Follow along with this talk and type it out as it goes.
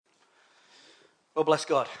Well, bless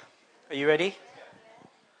God. Are you ready?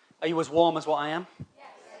 Are you as warm as what I am?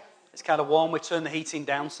 It's kind of warm. We turned the heating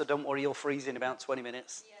down, so don't worry, you'll freeze in about 20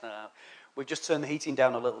 minutes. We've just turned the heating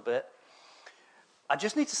down a little bit. I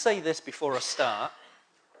just need to say this before I start,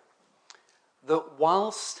 that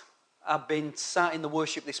whilst I've been sat in the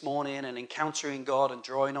worship this morning and encountering God and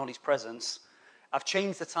drawing on His presence, I've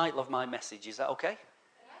changed the title of my message. Is that okay?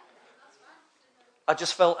 I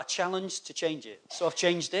just felt a challenge to change it, so I've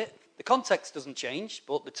changed it. The context doesn't change,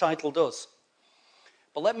 but the title does.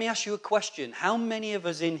 But let me ask you a question. How many of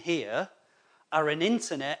us in here are an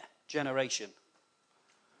internet generation?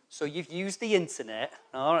 So you've used the internet.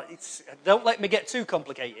 All right, don't let me get too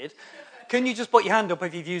complicated. Can you just put your hand up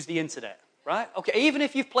if you've used the internet? Right? Okay, even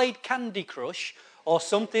if you've played Candy Crush or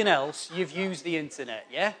something else, you've used the internet,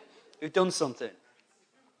 yeah? You've done something.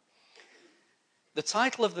 The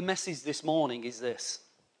title of the message this morning is this: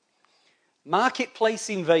 Marketplace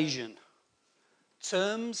Invasion.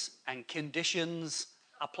 Terms and conditions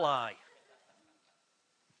apply.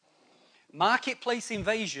 Marketplace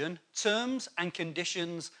invasion, terms and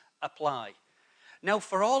conditions apply. Now,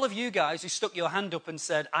 for all of you guys who stuck your hand up and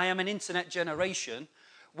said, I am an internet generation,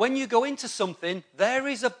 when you go into something, there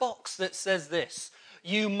is a box that says this: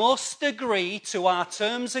 you must agree to our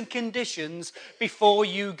terms and conditions before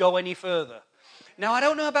you go any further. Now, I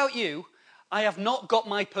don't know about you, I have not got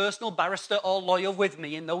my personal barrister or lawyer with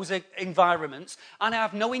me in those environments, and I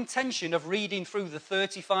have no intention of reading through the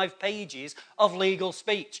 35 pages of legal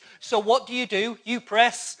speech. So what do? You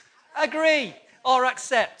press agree or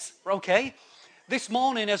accept, okay? This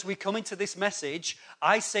morning, as we come into this message,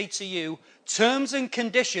 I say to you, terms and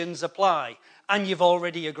conditions apply, and you've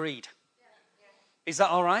already agreed. Is that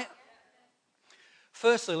all right?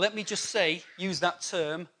 Firstly, let me just say, use that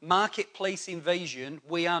term, marketplace invasion.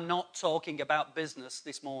 We are not talking about business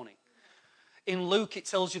this morning. In Luke, it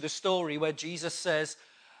tells you the story where Jesus says,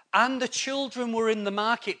 and the children were in the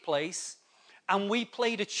marketplace, and we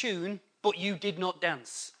played a tune, but you did not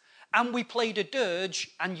dance. And we played a dirge,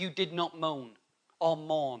 and you did not moan. Or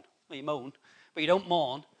mourn. Well, you moan, but you don't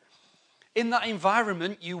mourn. In that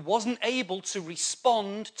environment, you wasn't able to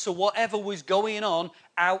respond to whatever was going on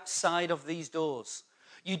outside of these doors.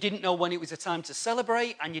 You didn't know when it was a time to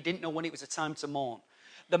celebrate, and you didn't know when it was a time to mourn.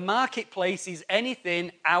 The marketplace is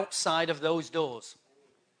anything outside of those doors.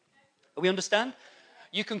 We understand?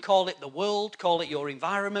 You can call it the world, call it your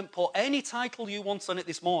environment, put any title you want on it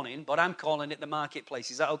this morning, but I'm calling it the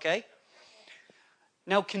marketplace. Is that okay?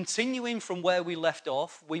 Now, continuing from where we left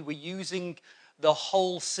off, we were using the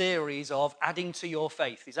whole series of adding to your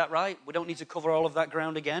faith. Is that right? We don't need to cover all of that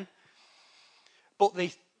ground again. But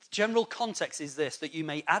the general context is this: that you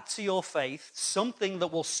may add to your faith something that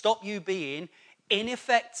will stop you being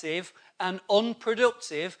ineffective and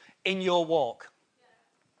unproductive in your walk.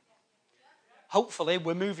 Hopefully,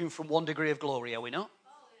 we're moving from one degree of glory, are we not?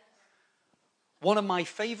 One of my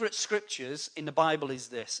favorite scriptures in the Bible is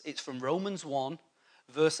this. It's from Romans 1,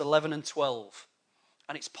 verse 11 and 12.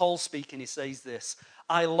 And it's Paul speaking. He says this: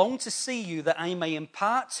 I long to see you that I may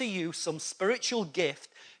impart to you some spiritual gift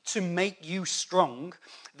to make you strong.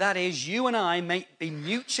 That is, you and I may be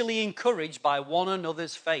mutually encouraged by one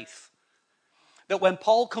another's faith. That when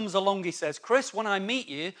Paul comes along, he says, Chris, when I meet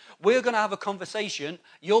you, we're going to have a conversation.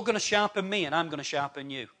 You're going to sharpen me and I'm going to sharpen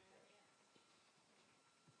you.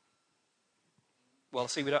 Well,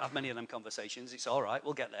 see, we don't have many of them conversations. It's all right.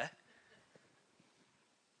 We'll get there.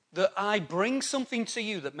 That I bring something to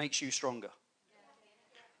you that makes you stronger.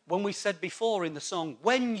 When we said before in the song,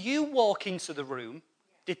 when you walk into the room,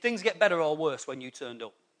 did things get better or worse when you turned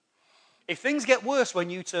up? If things get worse when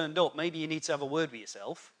you turned up, maybe you need to have a word with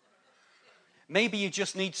yourself. Maybe you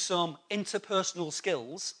just need some interpersonal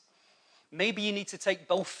skills. Maybe you need to take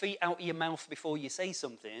both feet out of your mouth before you say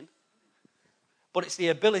something. But it's the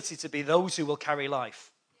ability to be those who will carry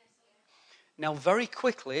life. Now, very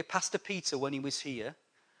quickly, Pastor Peter, when he was here,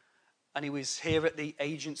 and he was here at the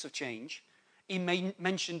Agents of Change, he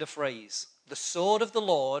mentioned a phrase: the sword of the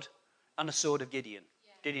Lord and the sword of Gideon.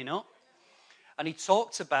 Did he not? And he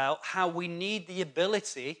talked about how we need the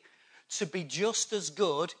ability to be just as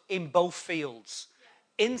good in both fields,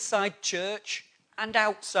 inside church and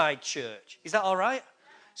outside church. Is that all right?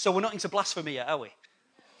 So we're not into blasphemy yet, are we?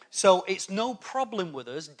 So it's no problem with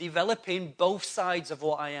us developing both sides of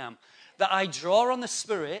what I am. That I draw on the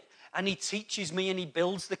Spirit and He teaches me and He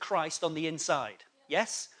builds the Christ on the inside.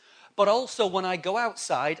 Yes? But also when I go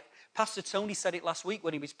outside, Pastor Tony said it last week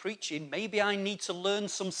when he was preaching, maybe I need to learn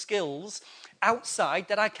some skills outside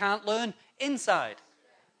that I can't learn inside.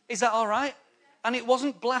 Is that all right? And it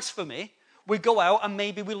wasn't blasphemy. We go out and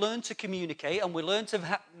maybe we learn to communicate and we learn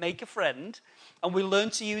to make a friend and we learn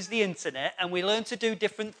to use the internet and we learn to do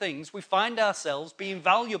different things, we find ourselves being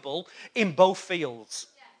valuable in both fields.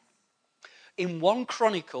 In 1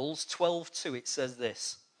 Chronicles 12:2 it says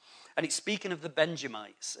this, and it's speaking of the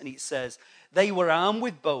Benjamites, and it says, they were armed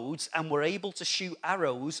with bows and were able to shoot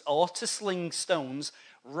arrows or to sling stones,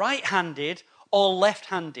 right-handed or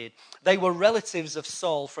left-handed. They were relatives of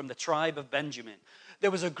Saul from the tribe of Benjamin.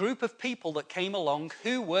 There was a group of people that came along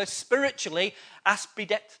who were spiritually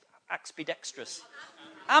ambidextrous.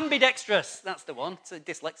 Ambidextrous, that's the one. It's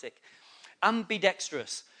dyslexic.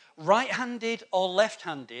 Ambidextrous. Right-handed or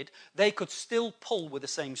left-handed, they could still pull with the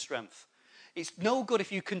same strength. It's no good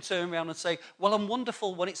if you can turn around and say, well, I'm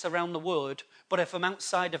wonderful when it's around the word, but if I'm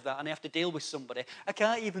outside of that and I have to deal with somebody, I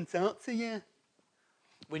can't even talk to you.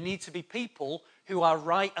 We need to be people who are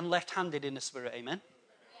right and left-handed in the spirit, amen?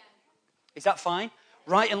 Yeah. Is that fine?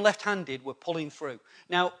 Right and left-handed, we're pulling through.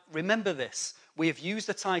 Now, remember this. We have used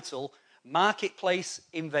the title, Marketplace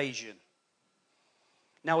Invasion.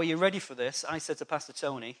 Now, are you ready for this? I said to Pastor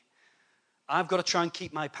Tony, I've got to try and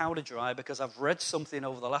keep my powder dry because I've read something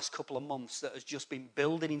over the last couple of months that has just been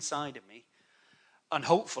building inside of me, and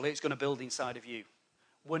hopefully it's going to build inside of you.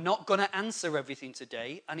 We're not going to answer everything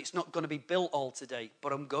today, and it's not going to be built all today,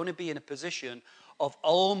 but I'm going to be in a position of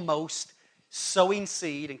almost sowing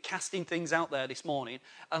seed and casting things out there this morning,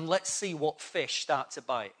 and let's see what fish start to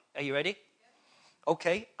bite. Are you ready?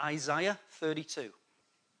 Okay, Isaiah 32.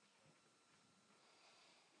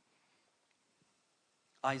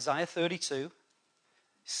 Isaiah 32,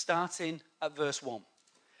 starting at verse 1.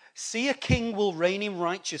 See, a king will reign in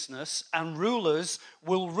righteousness, and rulers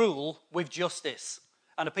will rule with justice.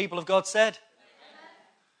 And the people of God said, amen.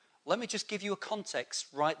 Let me just give you a context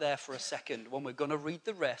right there for a second when we're going to read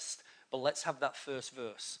the rest, but let's have that first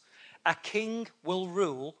verse. A king will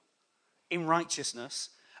rule in righteousness,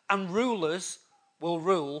 and rulers will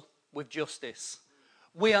rule with justice.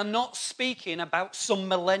 We are not speaking about some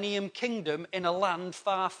millennium kingdom in a land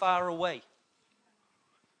far, far away.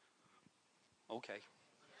 Okay.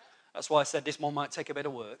 That's why I said this one might take a bit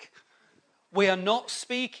of work. We are not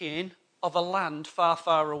speaking of a land far,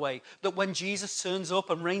 far away. That when Jesus turns up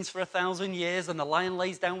and reigns for 1,000 years and the lion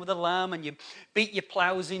lays down with the lamb and you beat your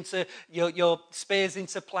plows into, your spears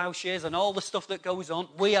into plowshares and all the stuff that goes on,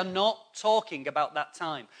 we are not talking about that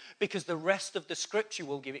time because the rest of the scripture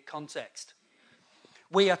will give it context.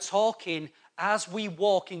 We are talking as we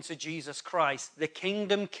walk into Jesus Christ, the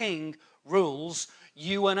kingdom king rules.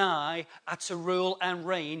 You and I are to rule and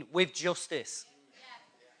reign with justice.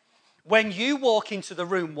 When you walk into the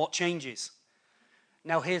room, what changes?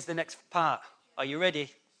 Now here's the next part. Are you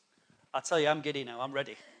ready? I tell you, I'm giddy now. I'm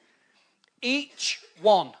ready. Each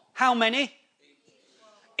one. How many?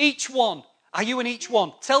 Each one. Are you in each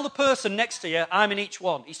one? Tell the person next to you, I'm in each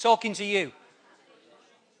one. He's talking to you.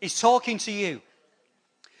 He's talking to you.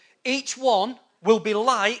 Each one will be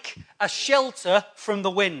like a shelter from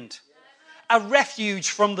the wind, a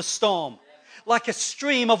refuge from the storm, like a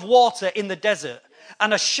stream of water in the desert,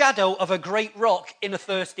 and a shadow of a great rock in a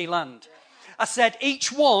thirsty land. I said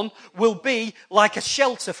each one will be like a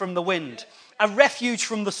shelter from the wind, a refuge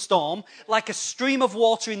from the storm, like a stream of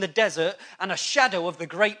water in the desert, and a shadow of the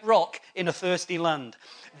great rock in a thirsty land.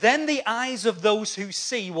 Then the eyes of those who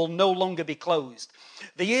see will no longer be closed.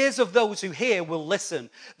 The ears of those who hear will listen.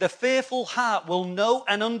 The fearful heart will know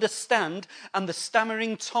and understand, and the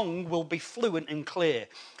stammering tongue will be fluent and clear.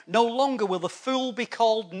 No longer will the fool be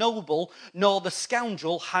called noble, nor the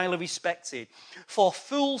scoundrel highly respected. For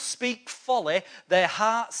fools speak folly, their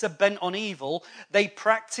hearts are bent on evil. They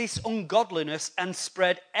practice ungodliness and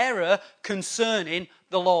spread error concerning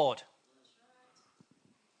the Lord.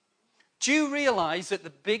 Do you realize that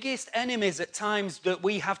the biggest enemies at times that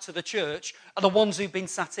we have to the church are the ones who've been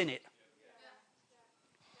sat in it?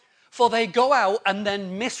 For they go out and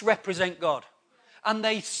then misrepresent God. And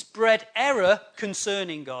they spread error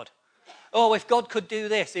concerning God. Oh, if God could do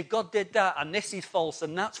this, if God did that, and this is false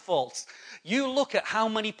and that's false. You look at how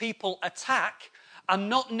many people attack, and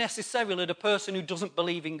not necessarily the person who doesn't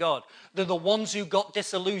believe in God. They're the ones who got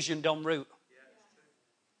disillusioned en route.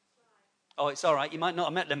 Oh, it's all right. You might not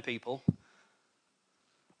have met them people.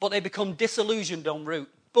 But they become disillusioned en route.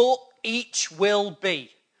 But each will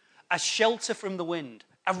be a shelter from the wind,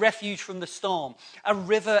 a refuge from the storm, a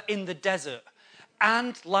river in the desert,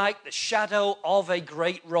 and like the shadow of a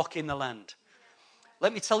great rock in the land.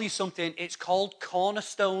 Let me tell you something. It's called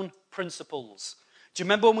cornerstone principles. Do you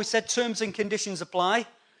remember when we said terms and conditions apply?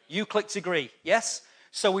 You clicked agree. Yes?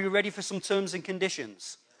 So are you ready for some terms and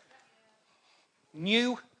conditions?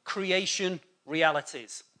 New creation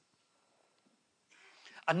realities.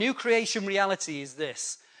 A new creation reality is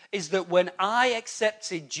this. is that when I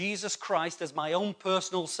accepted Jesus Christ as my own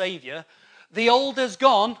personal Savior, the old has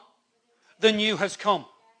gone, the new has come.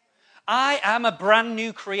 I am a brand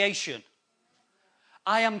new creation.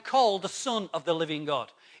 I am called the Son of the living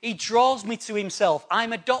God. He draws me to himself.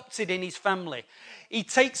 I'm adopted in his family. He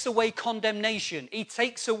takes away condemnation. He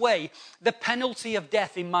takes away the penalty of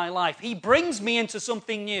death in my life. He brings me into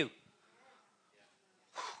something new.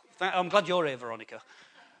 I'm glad you're here, Veronica.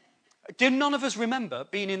 Do none of us remember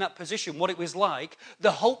being in that position, what it was like,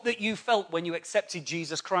 the hope that you felt when you accepted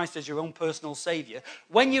Jesus Christ as your own personal Savior?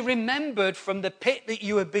 When you remembered from the pit that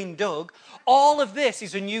you had been dug, all of this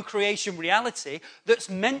is a new creation reality that's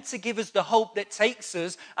meant to give us the hope that takes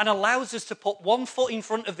us and allows us to put one foot in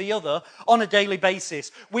front of the other on a daily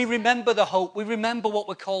basis. We remember the hope. We remember what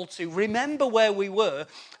we're called to. Remember where we were.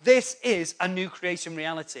 This is a new creation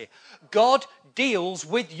reality. God deals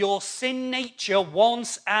with your sin nature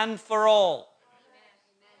once and for all.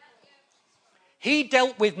 He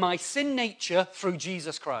dealt with my sin nature through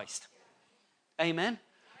Jesus Christ. Amen.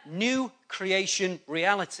 New creation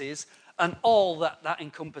realities and all that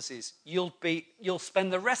encompasses. You'll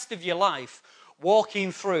spend the rest of your life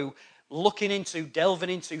walking through, looking into, delving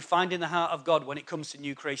into, finding the heart of God when it comes to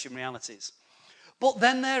new creation realities. But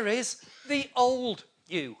then there is the old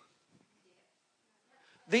you.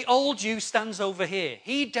 The old you stands over here.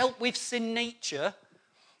 He dealt with sin nature.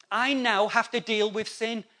 I now have to deal with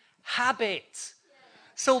sin habit.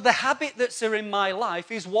 So the habit that's in my life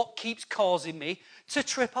is what keeps causing me to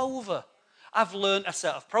trip over. I've learned a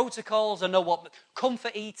set of protocols. I know what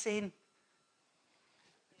comfort eating.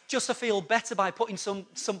 Just to feel better by putting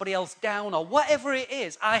somebody else down or whatever it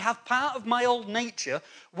is. I have part of my old nature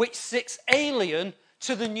which sits alien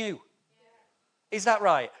to the new. Is that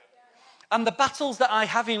right? And the battles that I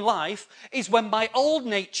have in life is when my old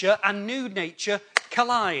nature and new nature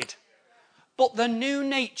collide. But the new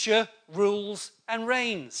nature rules and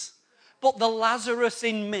reigns. But the Lazarus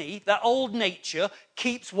in me, that old nature,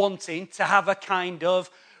 keeps wanting to have a kind of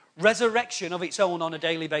resurrection of its own on a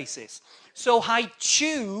daily basis. So I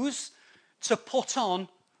choose to put on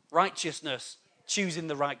righteousness, choosing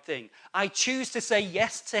the right thing. I choose to say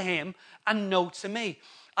yes to him and no to me.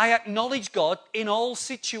 I acknowledge God in all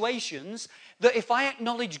situations, that if I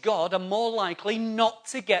acknowledge God, I'm more likely not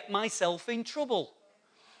to get myself in trouble.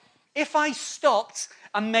 If I stopped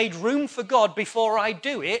and made room for God before I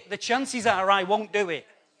do it, the chances are I won't do it.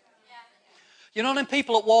 You know them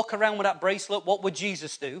people that walk around with that bracelet, what would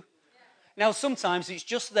Jesus do? Now sometimes it's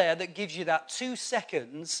just there that gives you that 2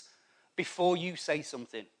 seconds before you say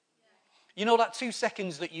something. You know that 2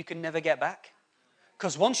 seconds that you can never get back?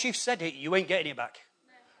 Because once you've said it, you ain't getting it back.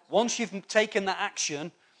 Once you've taken that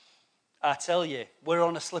action, I tell you, we're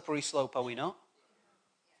on a slippery slope, are we not?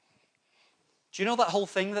 Do you know that whole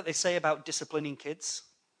thing that they say about disciplining kids?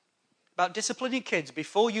 About disciplining kids,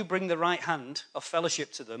 before you bring the right hand of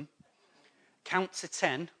fellowship to them, count to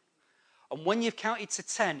 10. And when you've counted to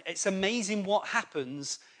 10, it's amazing what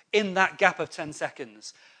happens in that gap of 10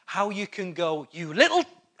 seconds. How you can go, you little,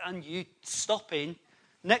 and you stop in.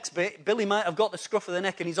 Next bit, Billy might have got the scruff of the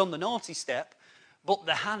neck and he's on the naughty step. But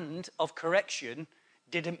the hand of correction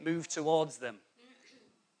didn't move towards them.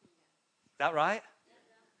 Is that right?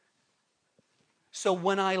 So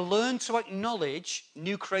when I learn to acknowledge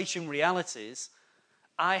new creation realities,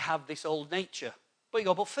 I have this old nature. But you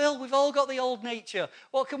go, but Phil, we've all got the old nature.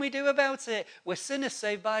 What can we do about it? We're sinners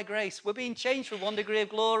saved by grace. We're being changed from one degree of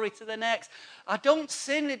glory to the next. I don't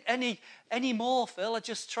sin any more, Phil. I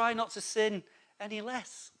just try not to sin any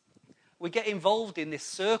less. We get involved in this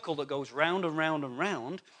circle that goes round and round and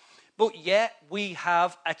round, but yet we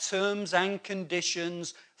have a terms and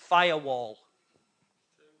conditions firewall.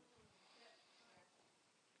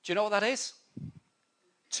 Do you know what that is?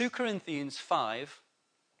 2 Corinthians 10,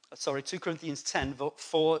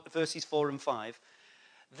 verses 4 and 5.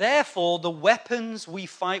 Therefore, the weapons we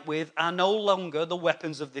fight with are no longer the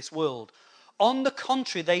weapons of this world. On the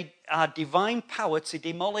contrary, they are divine power to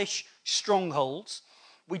demolish strongholds.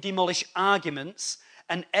 We demolish arguments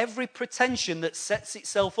and every pretension that sets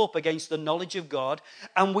itself up against the knowledge of God,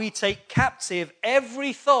 and we take captive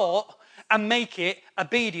every thought and make it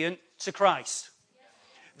obedient to Christ.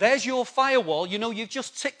 There's your firewall. You know, you've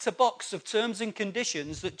just ticked a box of terms and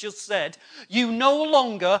conditions that just said you no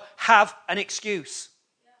longer have an excuse.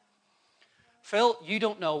 Phil, you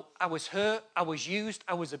don't know. I was hurt, I was used,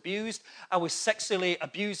 I was abused, I was sexually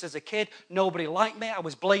abused as a kid. Nobody liked me, I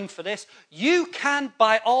was blamed for this. You can,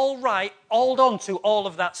 by all right, hold on to all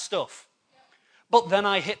of that stuff. But then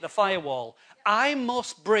I hit the firewall. I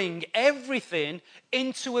must bring everything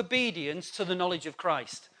into obedience to the knowledge of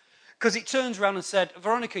Christ. Because it turns around and said,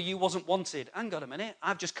 Veronica, you wasn't wanted. Hang on a minute,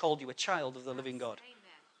 I've just called you a child of the living God.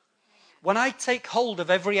 When I take hold of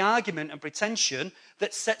every argument and pretension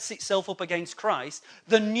that sets itself up against Christ,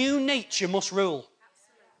 the new nature must rule.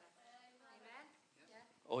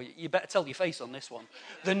 Or you better tell your face on this one.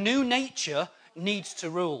 The new nature needs to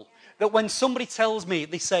rule. That when somebody tells me,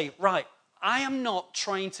 they say, right, I am not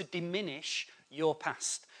trying to diminish your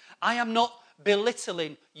past. I am not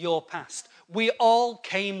belittling your past. We all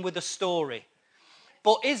came with a story.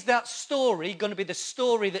 But is that story going to be the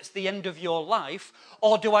story that's the end of your life?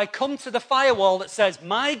 Or do I come to the firewall that says,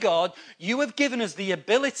 my God, you have given us the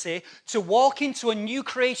ability to walk into a new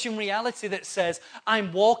creation reality that says,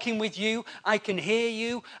 I'm walking with you, I can hear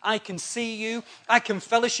you, I can see you, I can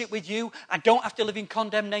fellowship with you, I don't have to live in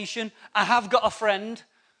condemnation, I have got a friend.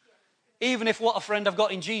 Even if what a friend I've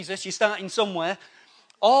got in Jesus, you're starting somewhere.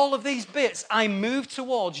 All of these bits, I move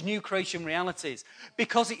towards new creation realities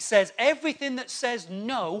because it says everything that says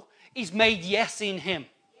no is made yes in him.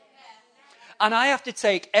 And I have to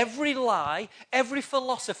take every lie, every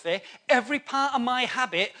philosophy, every part of my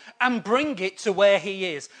habit and bring it to where he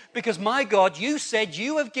is. Because my God, you said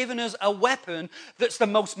you have given us a weapon that's the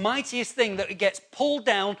most mightiest thing that gets pulled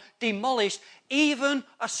down, demolished, even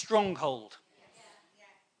a stronghold.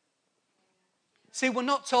 See, we're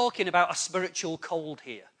not talking about a spiritual cold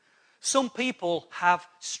here. Some people have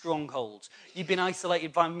strongholds. You've been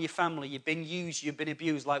isolated from your family. You've been used. You've been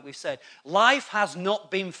abused, like we've said. Life has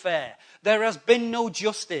not been fair. There has been no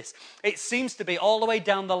justice. It seems to be all the way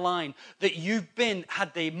down the line that you've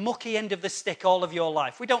had the mucky end of the stick all of your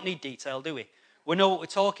life. We don't need detail, do we? We know what we're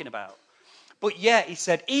talking about. But yeah, he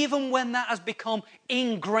said, even when that has become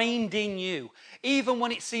ingrained in you, even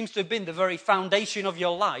when it seems to have been the very foundation of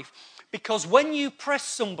your life, because when you press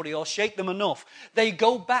somebody or shake them enough, they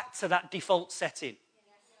go back to that default setting.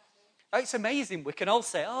 It's amazing. We can all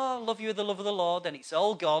say, oh, I love you with the love of the Lord, and it's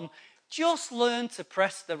all gone. Just learn to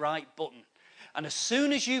press the right button. And as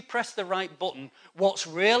soon as you press the right button, what's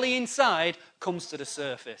really inside comes to the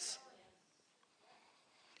surface.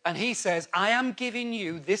 And he says, I am giving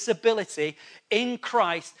you this ability in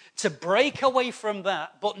Christ to break away from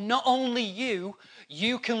that. But not only you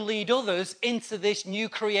can lead others into this new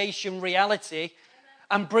creation reality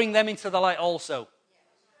and bring them into the light also.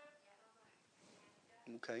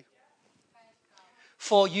 Okay.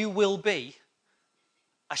 For you will be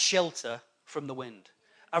a shelter from the wind,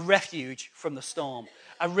 a refuge from the storm,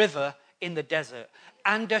 a river in the desert,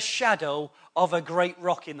 and a shadow of a great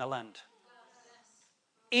rock in the land.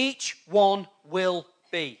 Each one will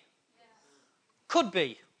be. Could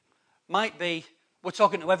be. Might be. We're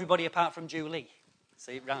talking to everybody apart from Julie.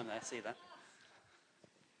 See it round there, see that?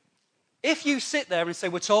 If you sit there and say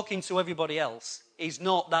we're talking to everybody else, is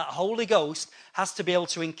not that Holy Ghost has to be able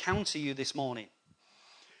to encounter you this morning.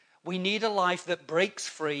 We need a life that breaks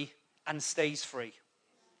free and stays free.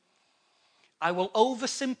 I will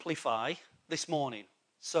oversimplify this morning.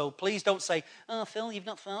 So please don't say, oh, Phil, you've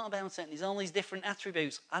not thought about it. There's all these different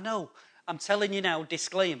attributes. I know. I'm telling you now,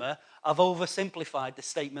 disclaimer, I've oversimplified the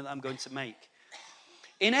statement that I'm going to make.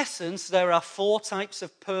 In essence, there are 4 types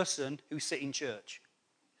of person who sit in church.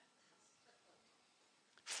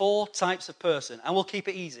 4 types of person. And we'll keep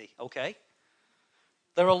it easy, okay?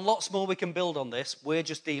 There are lots more we can build on this. We're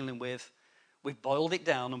just dealing with, we've boiled it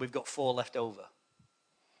down and we've got 4 left over.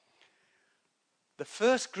 The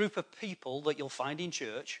first group of people that you'll find in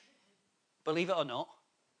church, believe it or not,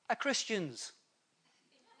 are Christians.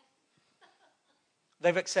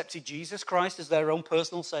 They've accepted Jesus Christ as their own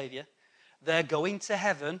personal Savior. They're going to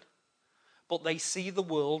heaven, but they see the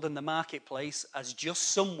world and the marketplace as just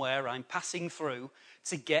somewhere I'm passing through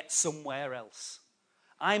to get somewhere else.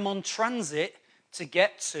 I'm on transit to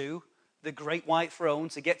get to the great white throne,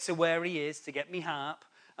 to get to where he is, to get me harp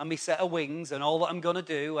and me set of wings and all that I'm going to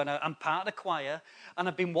do. And I'm part of the choir. And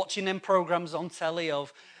I've been watching them programs on telly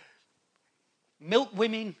of milk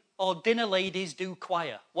women or dinner ladies do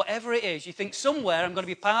choir. Whatever it is, you think somewhere I'm going to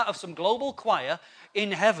be part of some global choir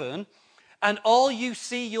in heaven. And all you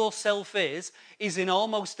see yourself is in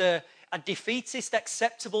almost a defeatist,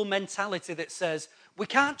 acceptable mentality that says, we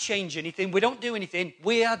can't change anything, we don't do anything,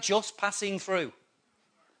 we are just passing through.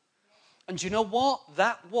 And you know what?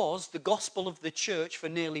 That was the gospel of the church for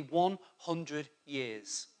nearly 100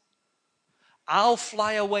 years. I'll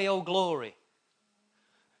fly away, oh glory.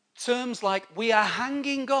 Terms like, we are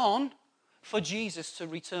hanging on for Jesus to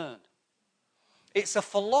return. It's a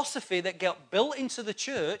philosophy that got built into the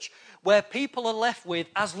church where people are left with,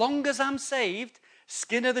 as long as I'm saved,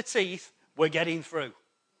 skin of the teeth, we're getting through.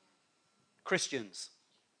 Christians.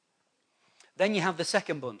 Then you have the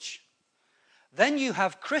second bunch. Then you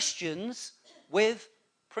have Christians with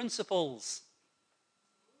principles.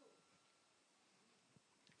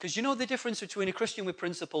 Because you know the difference between a Christian with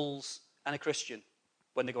principles and a Christian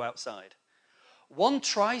when they go outside? One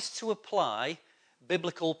tries to apply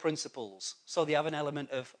biblical principles. So they have an element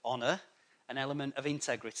of honor, an element of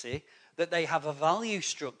integrity, that they have a value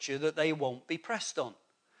structure that they won't be pressed on.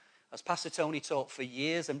 As Pastor Tony taught for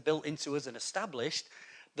years and built into us and established,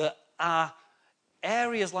 that our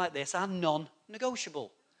areas like this are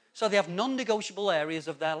non-negotiable. So they have non-negotiable areas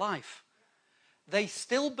of their life. They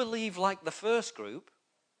still believe like the first group,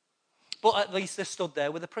 but at least they stood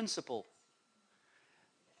there with a principle.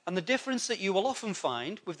 And the difference that you will often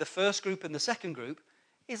find with the first group and the second group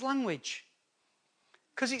is language.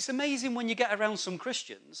 Because it's amazing when you get around some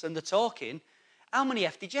Christians and they're talking, how many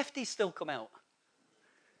FD-Jefties still come out?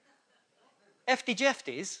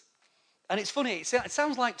 FD-Jefties, and it's funny, it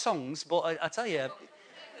sounds like tongues, but I tell you,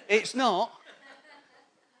 it's not.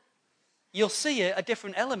 You'll see a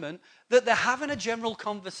different element, that they're having a general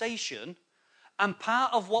conversation, and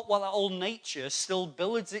part of what that old nature still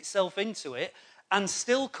builds itself into it, and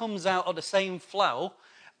still comes out of the same flow,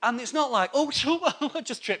 and it's not like, oh, I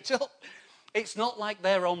just tripped up. It's not like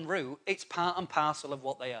they're en route, it's part and parcel of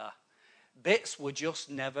what they are. Bits were just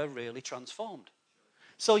never really transformed.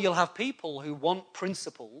 So you'll have people who want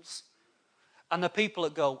principles, and the people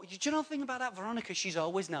that go, do you know the thing about that Veronica? She's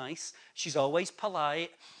always nice. She's always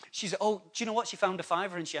polite. Do you know what? She found a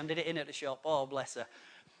 £5 and she handed it in at the shop. Oh, bless her.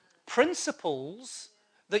 Principles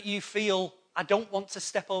that you feel, I don't want to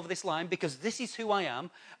step over this line because this is who I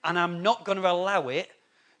am, and I'm not going to allow it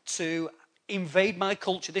to invade my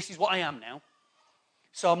culture. This is what I am now.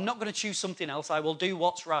 So I'm not going to choose something else. I will do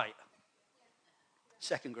what's right.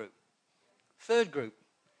 Second group. Third group.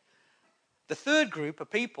 The third group are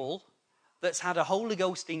people that's had a Holy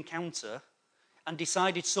Ghost encounter and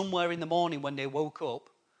decided somewhere in the morning when they woke up,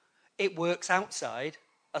 it works outside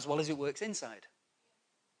as well as it works inside.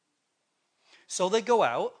 So they go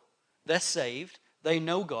out, they're saved, they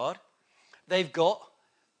know God, they've got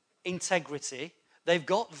integrity, they've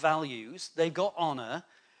got values, they've got honor,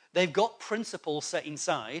 they've got principles set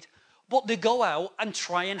inside, but they go out and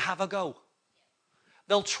try and have a go.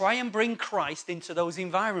 They'll try and bring Christ into those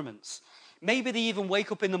environments. Maybe they even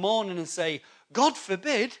wake up in the morning and say, God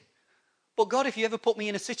forbid, but God, if you ever put me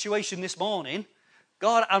in a situation this morning,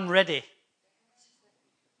 God, I'm ready.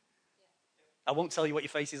 I won't tell you what your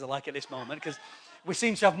faces are like at this moment because we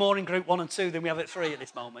seem to have more in group 1 and 2 than we have at 3 at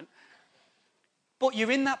this moment. But you're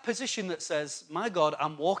in that position that says, my God,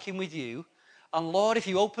 I'm walking with you, and Lord, if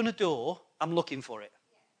you open a door, I'm looking for it.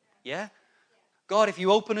 Yeah? God, if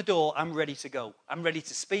you open a door, I'm ready to go. I'm ready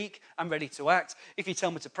to speak. I'm ready to act. If you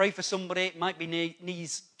tell me to pray for somebody, it might be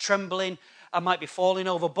knees trembling. I might be falling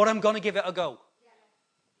over, but I'm going to give it a go.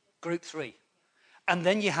 Group 3. And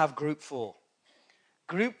then you have group 4.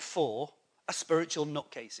 Group 4 are spiritual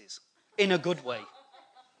nutcases, in a good way.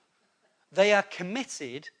 They are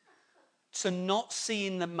committed to not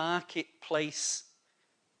seeing the marketplace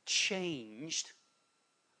changed,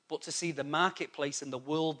 but to see the marketplace and the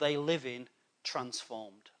world they live in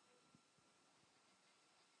transformed.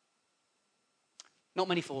 Not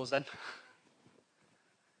many 4s then.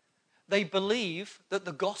 They believe that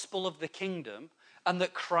the gospel of the kingdom and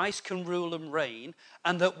that Christ can rule and reign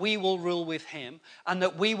and that we will rule with him and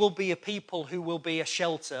that we will be a people who will be a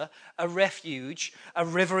shelter, a refuge, a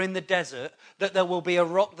river in the desert, that there will be a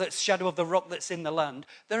rock that's shadow of the rock that's in the land.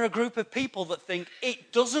 They're a group of people that think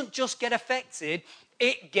it doesn't just get affected,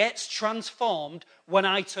 it gets transformed when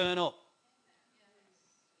I turn up.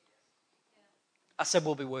 I said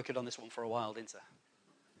we'll be working on this one for a while, didn't I?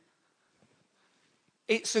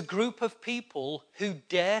 It's a group of people who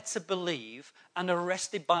dare to believe and are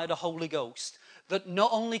arrested by the Holy Ghost that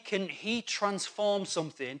not only can he transform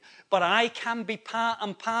something, but I can be part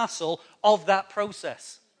and parcel of that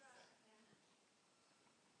process.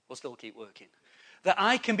 We'll still keep working. That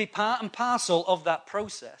I can be part and parcel of that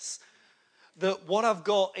process. That what I've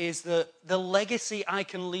got is that the legacy I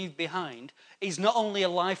can leave behind is not only a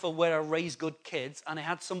life of where I raised good kids and I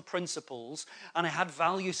had some principles and I had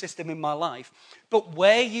value system in my life, but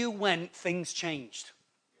where you went, things changed.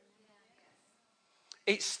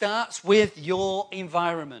 It starts with your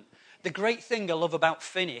environment. The great thing I love about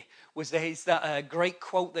Finney was that great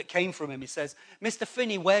quote that came from him. He says, Mr.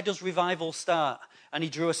 Finney, where does revival start? And he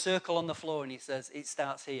drew a circle on the floor and he says, it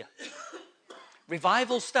starts here.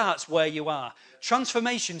 Revival starts where you are.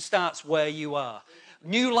 Transformation starts where you are.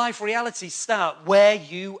 New life realities start where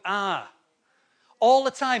you are. All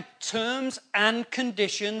the time, terms and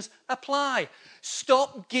conditions apply.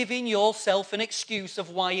 Stop giving yourself an excuse of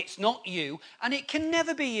why it's not you, and it can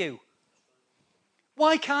never be you.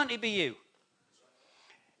 Why can't it be you?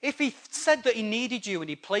 If he said that he needed you and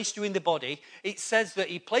he placed you in the body, it says that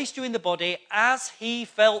he placed you in the body as he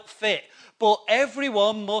felt fit. But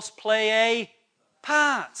everyone must play a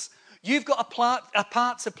part. You've got a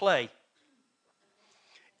part to play.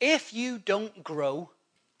 If you don't grow,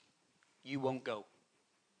 you won't go.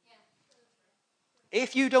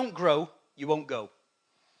 If you don't grow, you won't go.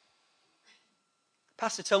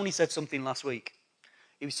 Pastor Tony said something last week.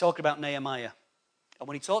 He was talking about Nehemiah. And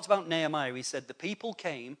when he talked about Nehemiah, he said the people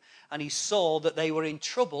came and he saw that they were in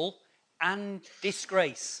trouble and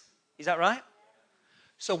disgrace. Is that right?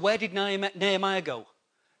 So where did Nehemiah go?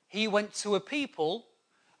 He went to a people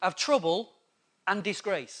of trouble and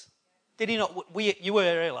disgrace. Did he not? You were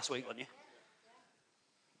here last week, weren't you?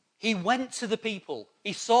 He went to the people.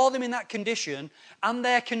 He saw them in that condition, and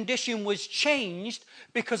their condition was changed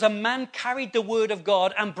because a man carried the word of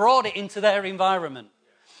God and brought it into their environment.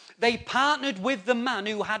 They partnered with the man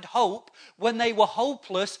who had hope when they were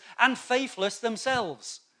hopeless and faithless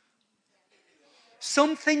themselves.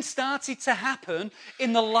 Something started to happen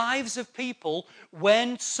in the lives of people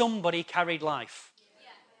when somebody carried life.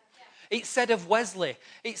 It said of Wesley,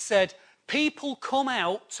 it said, people come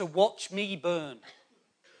out to watch me burn.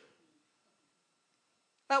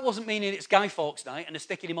 That wasn't meaning it's Guy Fawkes night and they're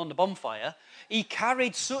sticking him on the bonfire. He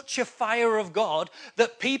carried such a fire of God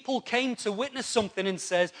that people came to witness something and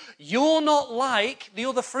says, you're not like the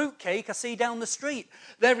other fruitcake I see down the street.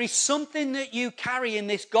 There is something that you carry in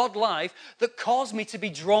this God life that caused me to be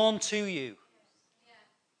drawn to you.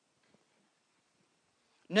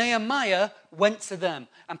 Nehemiah went to them.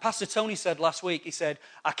 And Pastor Tony said last week, he said,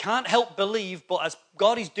 I can't help believe, but as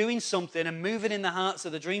God is doing something and moving in the hearts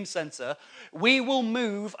of the Dream Center, we will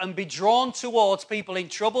move and be drawn towards people in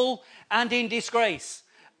trouble and in disgrace.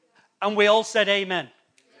 And we all said amen.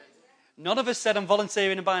 None of us said I'm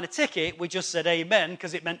volunteering and buying a ticket. We just said amen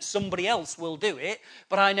because it meant somebody else will do it.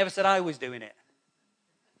 But I never said I was doing it.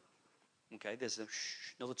 Okay, there's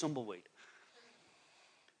another tumbleweed.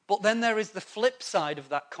 But then there is the flip side of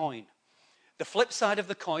that coin. The flip side of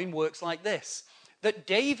the coin works like this. That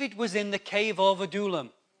David was in the cave of Adullam.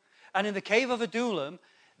 And in the cave of Adullam,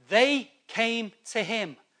 they came to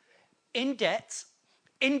him in debt,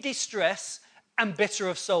 in distress, and bitter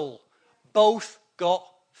of soul. Both got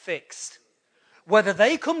fixed. Whether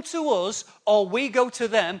they come to us or we go to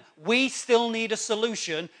them, we still need a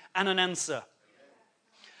solution and an answer.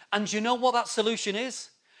 And do you know what that solution is?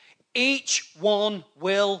 Each one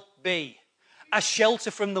will be a shelter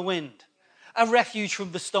from the wind, a refuge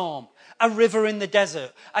from the storm, a river in the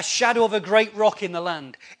desert, a shadow of a great rock in the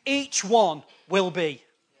land. Each one will be.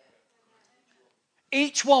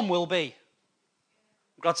 Each one will be.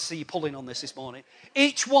 I'm glad to see you pulling on this morning.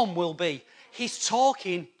 Each one will be. He's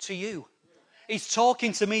talking to you. He's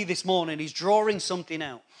talking to me this morning. He's drawing something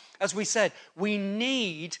out. As we said, we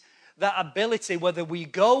need that ability, whether we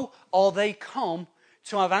go or they come,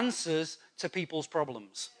 to have answers to people's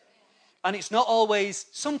problems. And it's not always,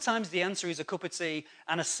 sometimes the answer is a cup of tea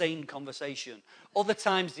and a sane conversation. Other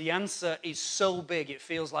times the answer is so big it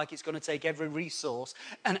feels like it's going to take every resource,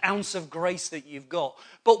 an ounce of grace that you've got.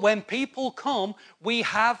 But when people come, we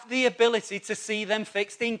have the ability to see them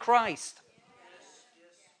fixed in Christ.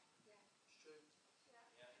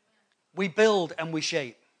 We build and we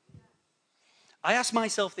shape. I asked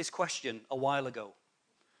myself this question a while ago.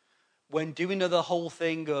 When doing the whole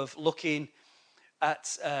thing of looking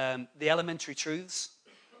at the elementary truths,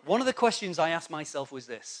 one of the questions I asked myself was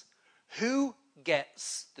this: who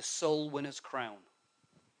gets the soul winner's crown?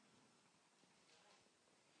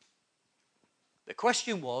 The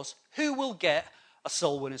question was, who will get a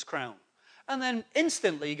soul winner's crown? And then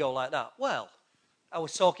instantly you go like that. Well, I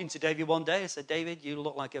was talking to David one day. I said, David, you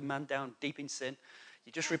look like a man down deep in sin.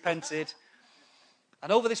 You just repented.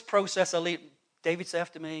 And over this process, David said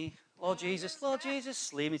after me, Lord Jesus,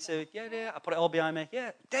 lead me to, yeah, I put it all behind me. Yeah,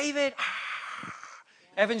 David,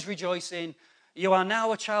 heaven's rejoicing. You are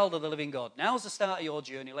now a child of the living God. Now's the start of your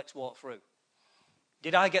journey. Let's walk through.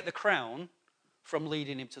 Did I get the crown from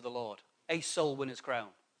leading him to the Lord? A soul winner's crown.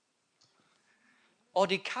 Or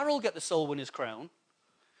did Carol get the soul winner's crown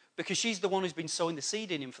because she's the one who's been sowing the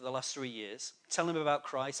seed in him for the last 3 years, telling him about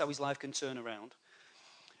Christ, how his life can turn around?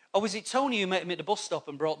 Or was it Tony who met him at the bus stop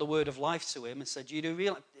and brought the word of life to him and said, you do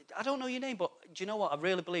realize, I don't know your name, but do you know what? I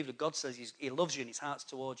really believe that God says he loves you and his heart's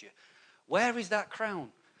towards you. Where is that crown?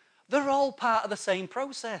 They're all part of the same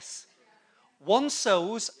process. One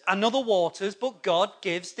sows, another waters, but God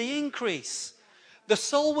gives the increase. The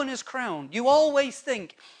soul winner's crown. You always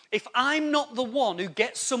think, if I'm not the one who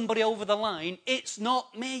gets somebody over the line, it's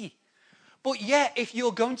not me. But yet, if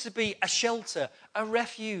you're going to be a shelter, a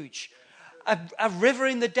refuge, a river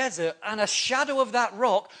in the desert and a shadow of that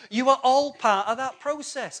rock, you are all part of that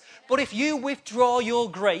process. But if you withdraw your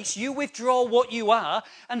grace, you withdraw what you are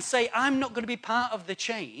and say, I'm not going to be part of the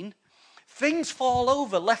chain, things fall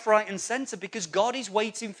over left, right, and center because God is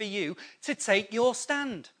waiting for you to take your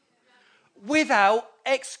stand without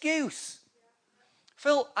excuse.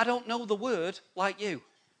 Phil, I don't know the word like you.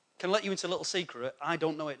 Can let you into a little secret. I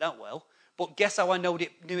don't know it that well. But guess how I knew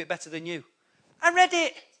it better than you? I read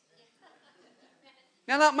it.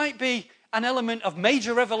 Now that might be an element of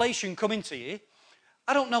major revelation coming to you.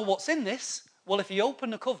 I don't know what's in this. Well, if you open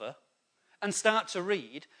the cover and start to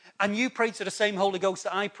read, and you pray to the same Holy Ghost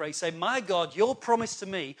that I pray, say, my God, your promise to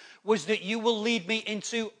me was that you will lead me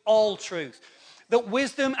into all truth. That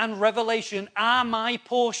wisdom and revelation are my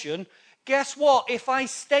portion. Guess what? If I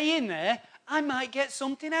stay in there, I might get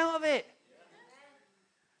something out of it.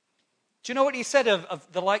 Do you know what he said of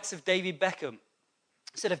the likes of David Beckham?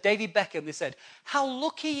 He said of David Beckham, they said, how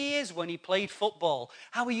lucky he is when he played football.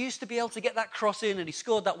 How he used to be able to get that cross in and he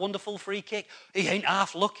scored that wonderful free kick. He ain't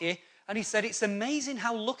half lucky. And he said, it's amazing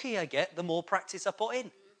how lucky I get the more practice I put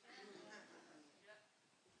in.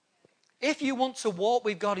 If you want to walk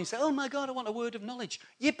with God and say, oh my God, I want a word of knowledge,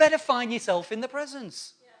 you better find yourself in the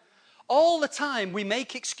presence. All the time we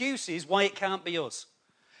make excuses why it can't be us.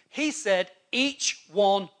 He said, each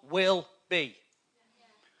one will be.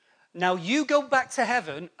 Now you go back to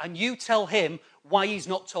heaven and you tell him why he's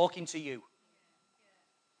not talking to you.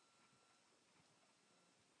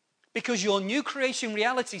 Because your new creation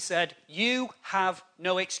reality said, you have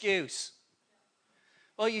no excuse.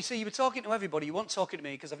 Well, you see, you were talking to everybody. You weren't talking to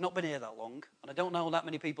me because I've not been here that long. And I don't know that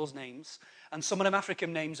many people's names. And some of them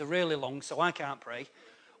African names are really long, so I can't pray.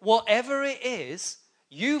 Whatever it is,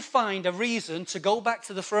 you find a reason to go back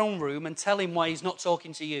to the throne room and tell him why he's not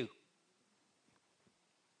talking to you.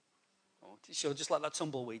 Oh, sure, just like that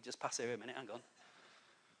tumbleweed. Just pass here a minute. Hang on.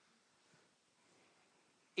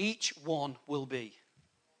 Each one will be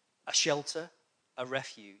a shelter, a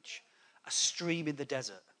refuge, a stream in the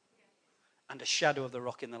desert, and a shadow of the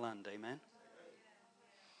rock in the land. Amen?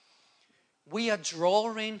 We are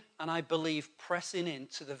drawing, and I believe pressing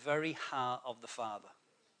into the very heart of the Father.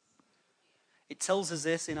 It tells us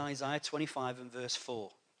this in Isaiah 25 and verse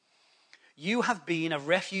 4. You have been a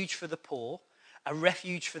refuge for the poor, a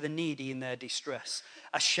refuge for the needy in their distress,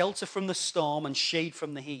 a shelter from the storm and shade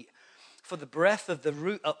from the heat. For the breath of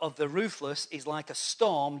the ruthless is like a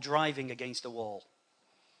storm driving against a wall.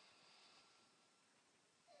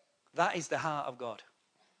 That is the heart of God.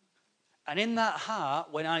 And in that heart,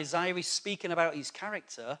 when Isaiah is speaking about his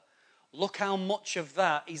character, look how much of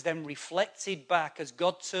that is then reflected back as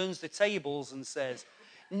God turns the tables and says,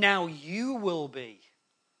 now you will be.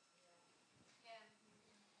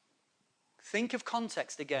 Think of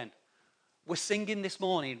context again. We're singing this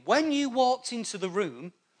morning. When you walked into the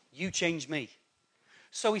room, you changed me.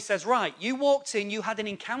 So he says, right, you walked in, you had an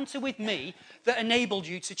encounter with me that enabled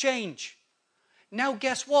you to change. Now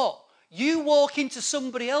guess what? You walk into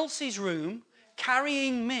somebody else's room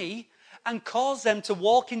carrying me and cause them to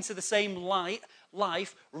walk into the same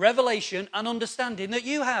life, revelation, and understanding that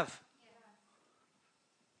you have.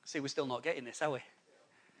 See, we're still not getting this, are we?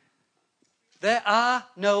 There are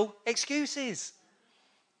no excuses.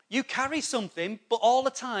 You carry something, but all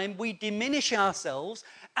the time we diminish ourselves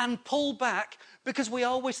and pull back because we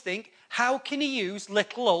always think, how can he use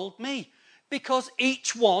little old me? Because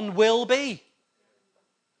each one will be.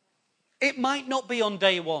 It might not be on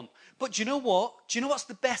day one, but do you know what? Do you know what's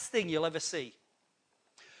the best thing you'll ever see?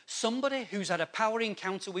 Somebody who's had a power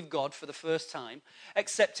encounter with God for the first time,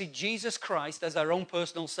 accepted Jesus Christ as their own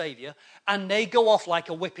personal Savior, and they go off like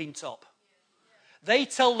a whipping top. They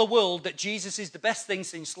tell the world that Jesus is the best thing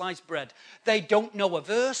since sliced bread. They don't know a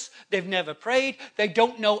verse. They've never prayed. They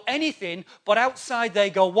don't know anything. But outside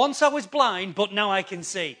they go, once I was blind, but now I can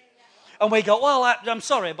see. And we go, well, I'm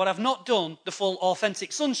sorry, but I've not done the full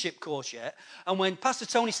authentic sonship course yet. And when Pastor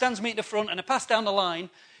Tony stands me at the front and I pass down the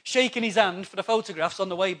line, shaking his hand for the photographs on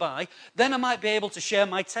the way by, then I might be able to share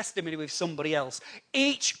my testimony with somebody else.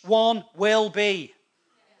 Each one will be.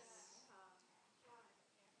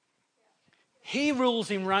 He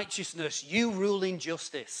rules in righteousness. You rule in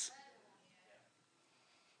justice.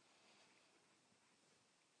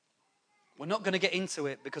 We're not going to get into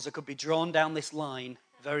it because I could be drawn down this line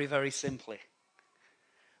very, very simply.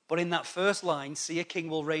 But in that first line, see, a king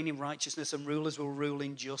will reign in righteousness and rulers will rule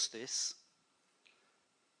in justice.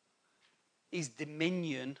 Is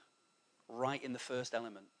dominion right in the first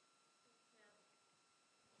element?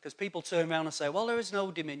 Because people turn around and say, well, there is no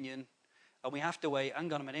dominion. And we have to wait.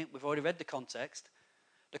 Hang on a minute. We've already read the context.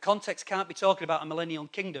 The context can't be talking about a millennial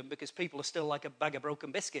kingdom because people are still like a bag of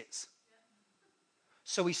broken biscuits.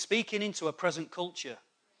 So he's speaking into a present culture.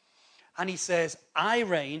 And he says, I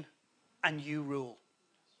reign and you rule.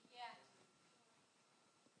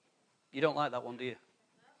 You don't like that one, do you?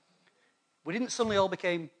 We didn't suddenly all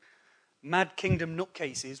become mad kingdom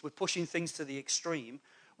nutcases. We're pushing things to the extreme.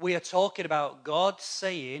 We are talking about God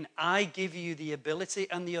saying, I give you the ability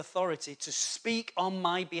and the authority to speak on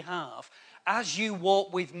my behalf. As you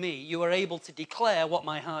walk with me, you are able to declare what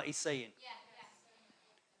my heart is saying.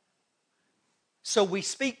 So we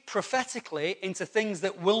speak prophetically into things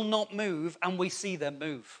that will not move, and we see them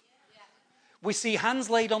move. We see hands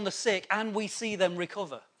laid on the sick, and we see them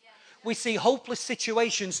recover. We see hopeless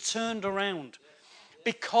situations turned around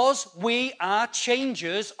because we are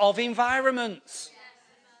changers of environments.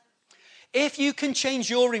 If you can change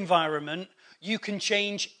your environment, you can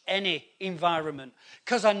change any environment.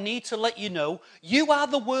 Because I need to let you know, you are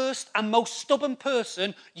the worst and most stubborn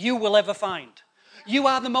person you will ever find. You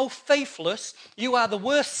are the most faithless, you are the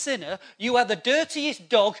worst sinner, you are the dirtiest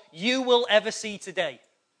dog you will ever see today.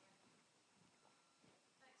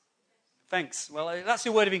 Thanks. Well, that's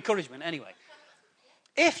your word of encouragement anyway.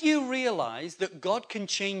 If you realize that God can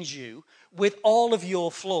change you with all of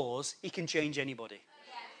your flaws, he can change anybody.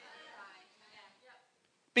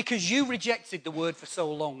 Because you rejected the word for so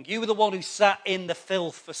long. You were the one who sat in the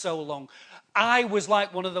filth for so long. I was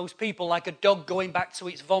like one of those people, like a dog going back to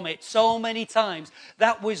its vomit so many times.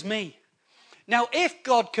 That was me. Now, if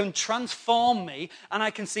God can transform me and I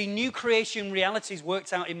can see new creation realities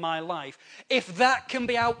worked out in my life, if that can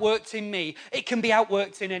be outworked in me, it can be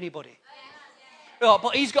outworked in anybody. Oh,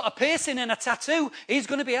 but he's got a piercing and a tattoo. He's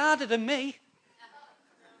going to be harder than me.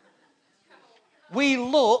 We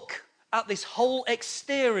look at this whole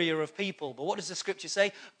exterior of people, but what does the scripture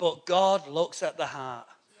say? But God looks at the heart.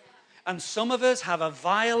 And some of us have a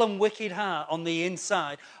vile and wicked heart on the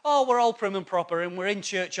inside. Oh, we're all prim and proper and we're in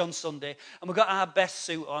church on Sunday and we've got our best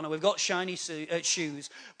suit on and we've got shiny shoes.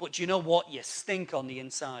 But do you know what? You stink on the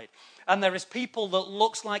inside. And there is people that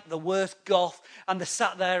looks like the worst goth and they're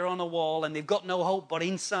sat there on a wall and they've got no hope. But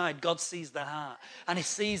inside, God sees their heart. And he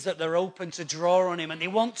sees that they're open to draw on him and they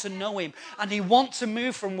want to know him. And they want to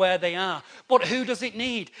move from where they are. But who does it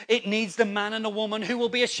need? It needs the man and a woman who will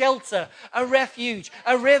be a shelter, a refuge,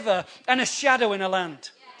 a river, and a shadow in a land.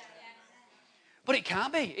 But it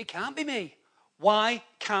can't be. It can't be me. Why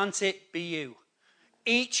can't it be you?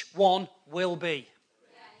 Each one will be.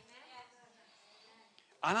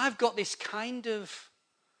 And I've got this kind of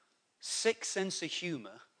sick sense of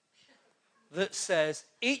humor that says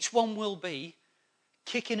each one will be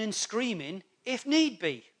kicking and screaming if need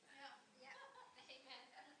be.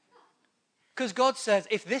 Because God says,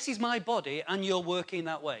 if this is my body and you're working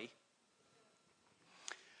that way,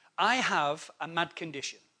 I have a mad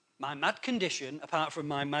condition. My mad condition, apart from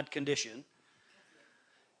my mad condition,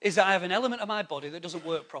 is that I have an element of my body that doesn't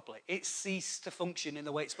work properly. It ceased to function in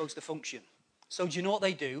the way it's supposed to function. So do you know what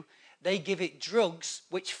they do? They give it drugs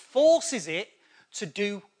which forces it to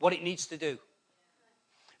do what it needs to do.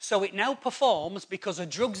 So it now performs because of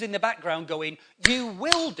drugs in the background going, you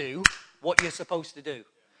will do what you're supposed to do.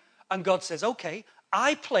 And God says, okay,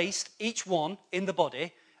 I placed each one in the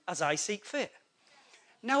body as I see fit.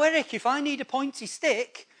 Now, Eric, if I need a pointy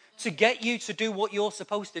stick to get you to do what you're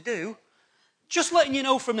supposed to do, just letting you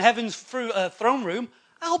know from heaven's throne room,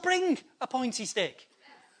 I'll bring a pointy stick.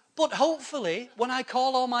 But hopefully, when I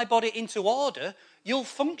call all my body into order, you'll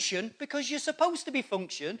function because you're supposed to be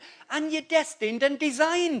function and you're destined and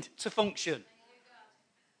designed to function.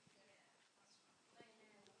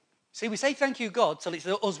 See, we say thank you, God, till it's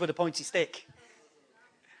us with a pointy stick.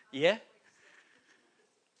 Yeah?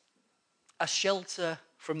 A shelter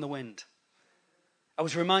from the wind. I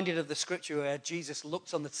was reminded of the scripture where Jesus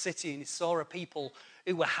looked on the city and he saw a people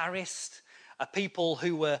who were harassed, a people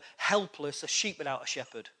who were helpless, a sheep without a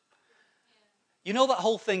shepherd. You know that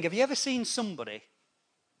whole thing, have you ever seen somebody?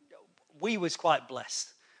 We was quite blessed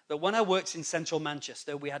that when I worked in central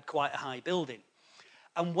Manchester, we had quite a high building.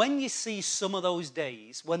 And when you see some of those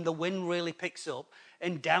days, when the wind really picks up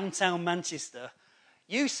in downtown Manchester,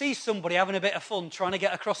 you see somebody having a bit of fun trying to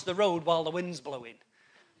get across the road while the wind's blowing.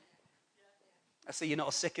 I see you're not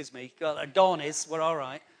as sick as me. Dawn is, we're all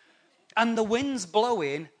right. And the wind's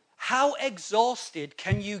blowing. How exhausted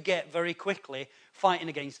can you get very quickly fighting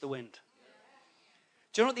against the wind?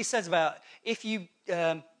 Do you know what this says about if you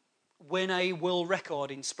win a world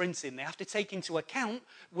record in sprinting, they have to take into account,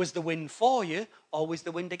 was the wind for you or was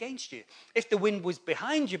the wind against you? If the wind was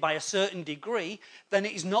behind you by a certain degree, then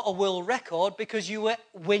it is not a world record because you were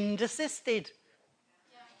wind assisted.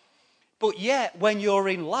 But yet, when you're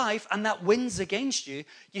in life and that wind's against you,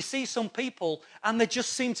 you see some people and they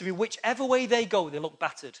just seem to be, whichever way they go, they look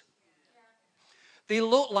battered. They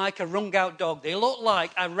look like a wrung out dog. They look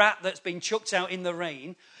like a rat that's been chucked out in the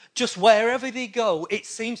rain. Just wherever they go, it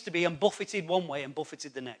seems to be buffeted one way and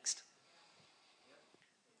buffeted the next.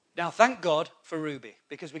 Now, thank God for Ruby,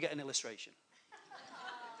 because we get an illustration.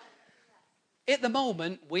 At the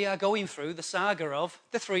moment, we are going through the saga of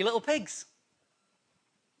the Three Little Pigs.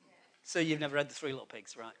 So you've never read the Three Little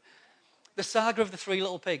Pigs, right? The saga of the Three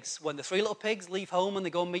Little Pigs. When the Three Little Pigs leave home and they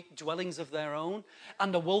go and meet dwellings of their own,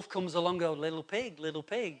 and the wolf comes along and goes, little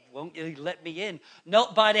pig, won't you let me in?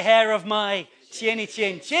 Not by the hair of my chinny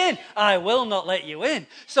chin chin, I will not let you in.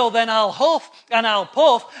 So then I'll huff and I'll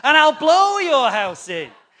puff and I'll blow your house in.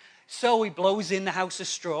 So he blows in the house of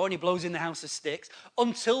straw and he blows in the house of sticks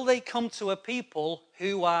until they come to a people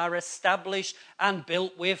who are established and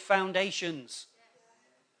built with foundations.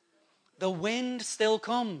 The wind still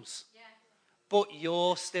comes, but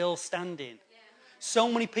you're still standing. So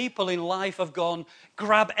many people in life have gone,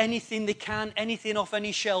 grab anything they can, anything off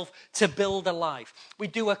any shelf to build a life. We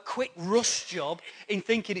do a quick rush job in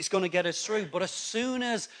thinking it's going to get us through. But as soon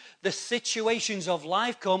as the situations of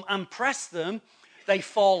life come and press them, they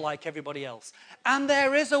fall like everybody else. And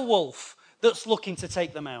there is a wolf that's looking to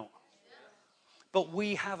take them out. But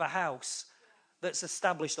we have a house that's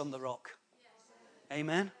established on the rock.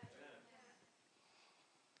 Amen?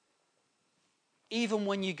 Even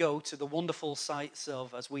when you go to the wonderful sights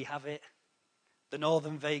of, as we have it, the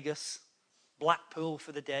Northern Vegas, Blackpool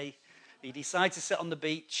for the day, you decide to sit on the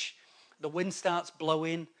beach, the wind starts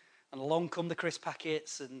blowing, and along come the crisp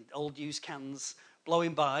packets and old used cans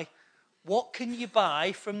blowing by. What can you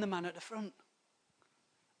buy from the man at the front?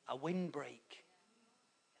 A windbreak.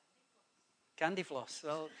 Candy floss.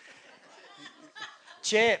 Well,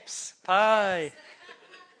 chips, pie.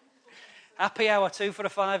 Happy hour, 2 for a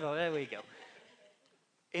 £5. There we go.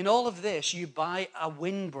 In all of this, you buy a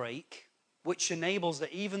windbreak, which enables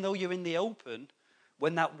that even though you're in the open,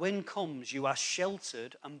 when that wind comes, you are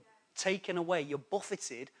sheltered and taken away. You're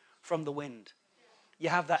buffeted from the wind. You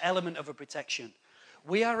have that element of a protection.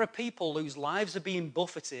 We are a people whose lives are being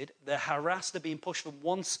buffeted, they're harassed, they're being pushed from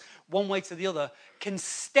one way to the other, can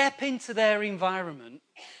step into their environment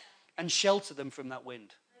and shelter them from that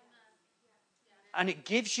wind. And it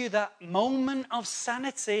gives you that moment of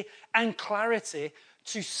sanity and clarity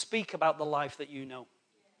to speak about the life that you know.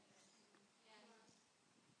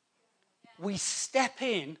 We step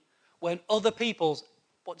in when other people's,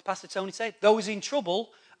 what did Pastor Tony say? Those in trouble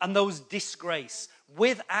and those disgrace.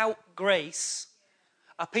 Without grace,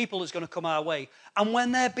 are people that's going to come our way. And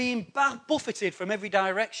when they're being buffeted from every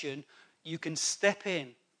direction, you can step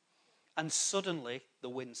in and suddenly the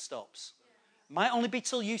wind stops. Might only be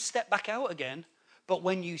till you step back out again, but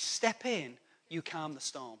when you step in, you calm the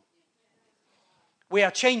storm. We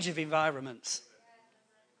are change of environments.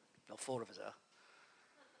 Well, 4 of us are.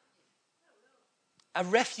 A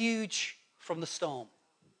refuge from the storm.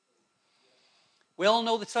 We all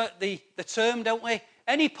know the term, don't we?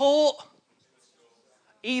 Any port.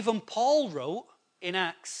 Even Paul wrote in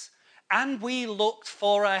Acts, and we looked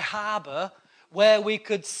for a harbour where we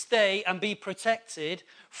could stay and be protected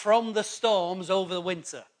from the storms over the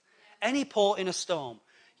winter. Any port in a storm.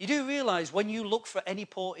 You do realise when you look for any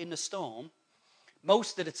port in a storm,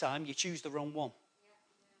 most of the time you choose the wrong one.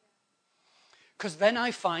 Because then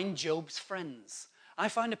I find Job's friends. I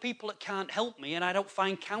find the people that can't help me, and I don't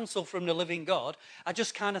find counsel from the living God. I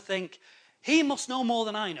just kind of think, he must know more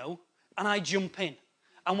than I know, and I jump in.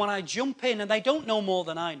 And when I jump in and they don't know more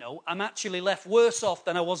than I know, I'm actually left worse off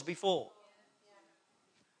than I was before.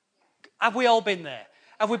 Have we all been there?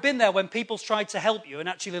 Have we been there when people's tried to help you and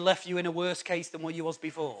actually left you in a worse case than what you was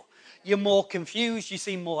before? You're more confused, you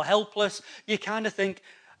seem more helpless. You kind of think,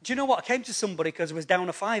 do you know what? I came to somebody because I was down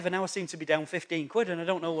a 5 and now I seem to be down 15 quid and I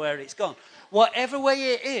don't know where it's gone. Whatever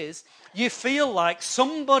way it is, you feel like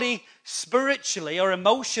somebody spiritually or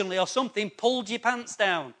emotionally or something pulled your pants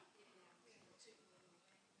down.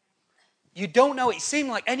 You don't know. It seemed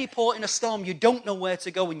like any port in a storm, you don't know where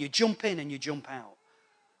to go and you jump in and you jump out.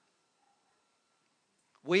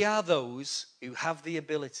 We are those who have the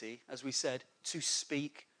ability, as we said, to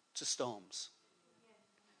speak to storms.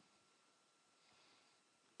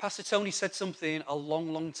 Pastor Tony said something a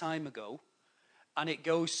long, long time ago, and it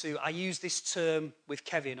goes to, I use this term with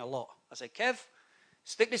Kevin a lot. I say, Kev,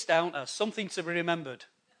 stick this down as something to be remembered.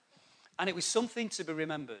 And it was something to be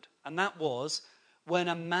remembered, and that was, when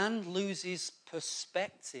a man loses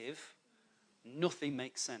perspective, nothing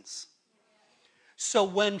makes sense. So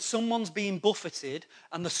when someone's being buffeted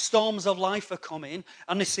and the storms of life are coming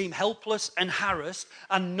and they seem helpless and harassed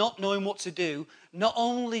and not knowing what to do, not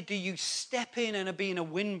only do you step in and be in a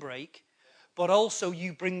windbreak, but also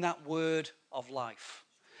you bring that word of life.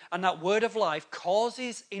 And that word of life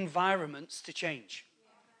causes environments to change.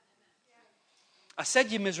 I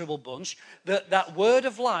said, you miserable bunch, that word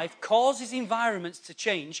of life causes environments to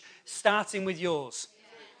change, starting with yours.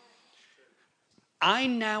 I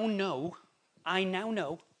now know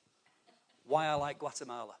why I like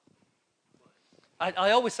Guatemala.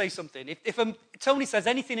 I always say something. If Tony says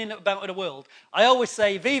anything about the world, I always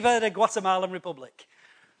say, Viva the Guatemalan Republic.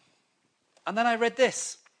 And then I read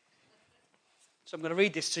this. So I'm going to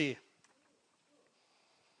read this to you.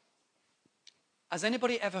 Has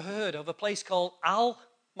anybody ever heard of a place called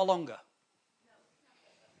Malonga?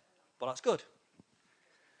 Well, that's good.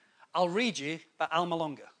 I'll read you about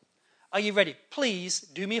Malonga. Are you ready? Please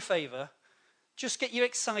do me a favor. Just get your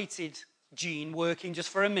excited gene working just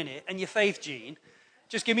for a minute and your faith gene.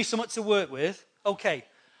 Just give me something to work with. Okay.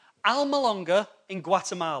 Malonga in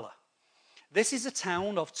Guatemala. This is a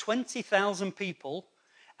town of 20,000 people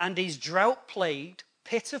and is drought-plagued,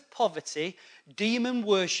 pit of poverty, demon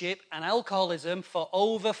worship and alcoholism for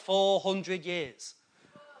over 400 years.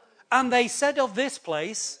 And they said of this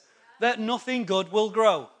place that nothing good will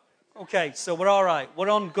grow. Okay, so we're all right. We're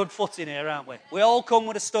on good footing here, aren't we? We all come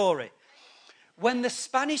with a story. When the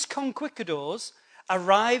Spanish conquistadors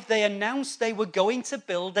arrived, they announced they were going to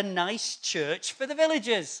build a nice church for the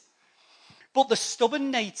villagers. But the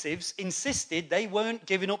stubborn natives insisted they weren't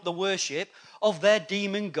giving up the worship of their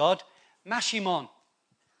demon god, Mashimon.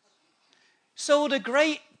 So the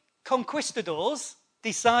great conquistadors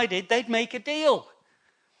decided they'd make a deal.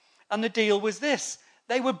 And the deal was this.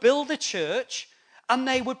 They would build a church and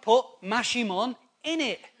they would put Mashimon in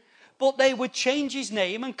it. But they would change his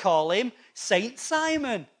name and call him Saint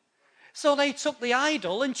Simon. So they took the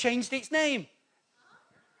idol and changed its name.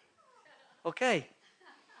 Okay.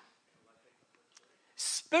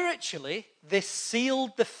 Spiritually, this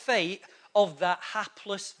sealed the fate of that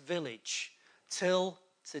hapless village till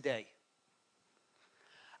today.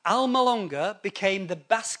 Malonga became the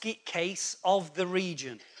basket case of the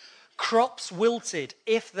region. Crops wilted,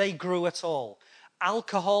 if they grew at all.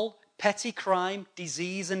 Alcohol, petty crime,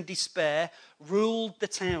 disease and despair ruled the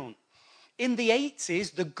town. In the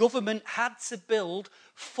 80s, the government had to build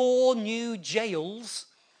 4 new jails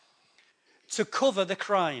to cover the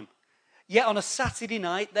crime. Yet on a Saturday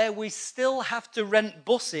night, there we still have to rent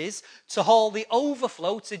buses to haul the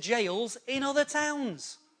overflow to jails in other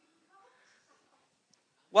towns.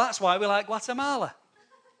 Well, that's why we like Guatemala.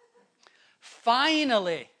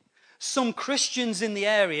 Finally, some Christians in the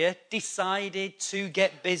area decided to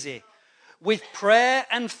get busy. With prayer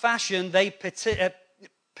and fashion, they petitioned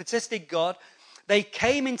God. They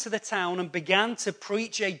came into the town and began to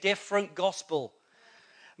preach a different gospel.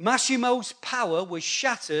 Mashimo's power was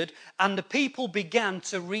shattered and the people began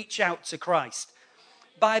to reach out to Christ.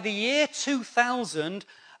 By the year 2000,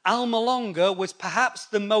 Malonga was perhaps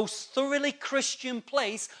the most thoroughly Christian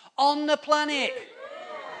place on the planet.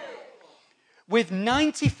 With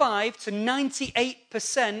 95 to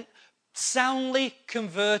 98% soundly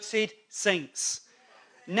converted saints.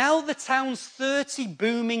 Now the town's 30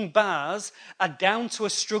 booming bars are down to a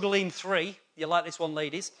struggling 3. You like this one,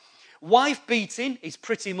 ladies? Wife beating is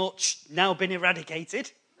pretty much now been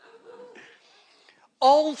eradicated.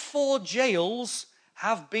 All 4 jails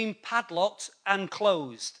have been padlocked and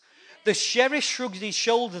closed. The sheriff shrugs his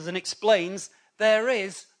shoulders and explains there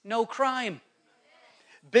is no crime.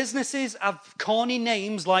 Businesses have corny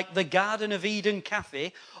names like the Garden of Eden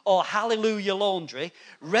Cafe or Hallelujah Laundry.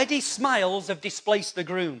 Ready smiles have displaced the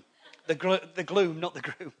gloom. The gloom, not the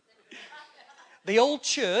groom. The old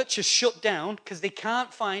church has shut down because they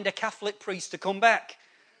can't find a Catholic priest to come back.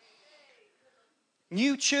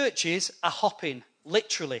 New churches are hopping,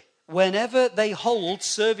 literally. Whenever they hold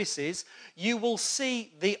services, you will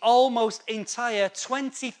see the almost entire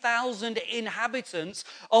 20,000 inhabitants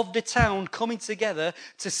of the town coming together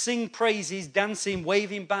to sing praises, dancing,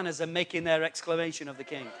 waving banners and making their exclamation of the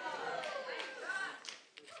King.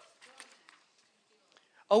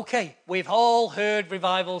 Okay, we've all heard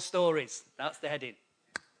revival stories. That's the heading.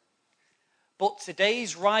 But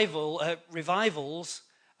today's revivals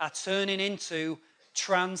are turning into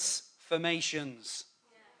transformations.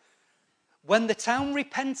 When the town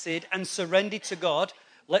repented and surrendered to God,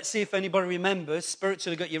 let's see if anybody remembers,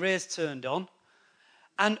 spiritually got your ears turned on,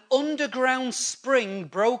 an underground spring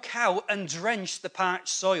broke out and drenched the parched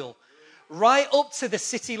soil, right up to the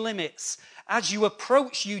city limits. As you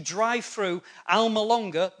approach, you drive through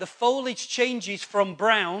Malonga, the foliage changes from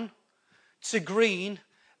brown to green,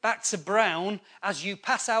 back to brown as you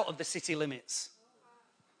pass out of the city limits.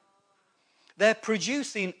 They're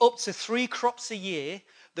producing up to 3 crops a year,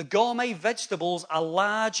 The gourmet vegetables are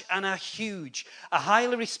large and are huge. A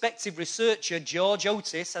highly respected researcher, George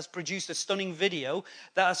Otis, has produced a stunning video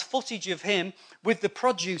that has footage of him with the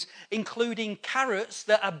produce, including carrots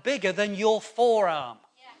that are bigger than your forearm.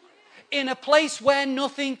 In a place where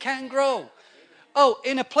nothing can grow. Oh,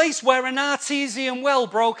 in a place where an artesian well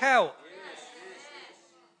broke out.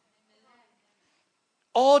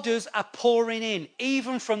 Orders are pouring in,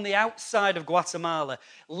 even from the outside of Guatemala.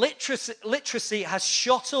 Literacy has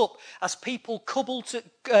shot up as people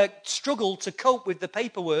struggled to cope with the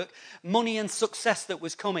paperwork, money and success that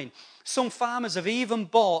was coming. Some farmers have even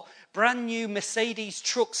bought brand new Mercedes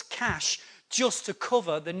trucks cash just to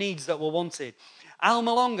cover the needs that were wanted.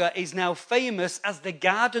 Almolonga is now famous as the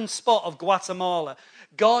garden spot of Guatemala.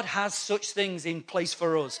 God has such things in place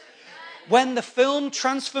for us. When the film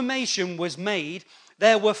Transformation was made,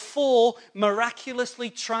 there were 4 miraculously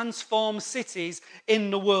transformed cities in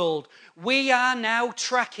the world. We are now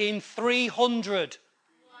tracking 300.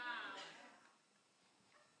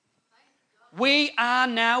 We are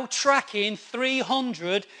now tracking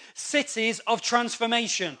 300 cities of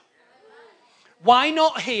transformation. Why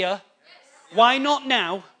not here? Why not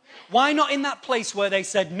now? Why not in that place where they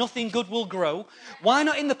said nothing good will grow? Why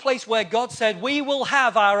not in the place where God said we will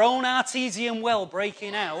have our own artesian well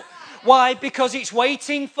breaking out? Why? Because it's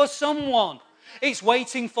waiting for someone. It's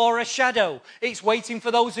waiting for a shadow. It's waiting for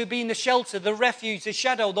those who be in the shelter, the refuge, the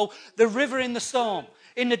shadow, the river in the storm,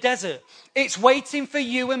 in the desert. It's waiting for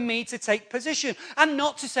you and me to take position. And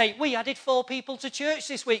not to say, we added 4 people to church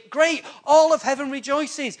this week. Great. All of heaven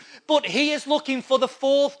rejoices. But he is looking for the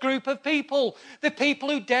 4th group of people. The people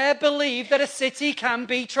who dare believe that a city can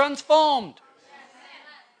be transformed.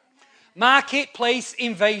 Marketplace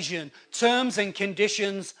invasion. Terms and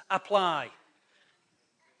conditions apply.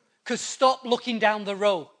 Because stop looking down the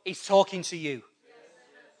road. He's talking to you.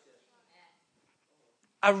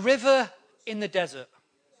 A river in the desert.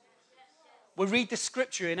 We read the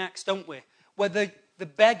scripture in Acts, don't we? Where the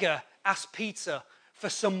beggar asked Peter for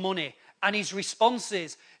some money. And his response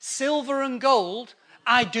is, silver and gold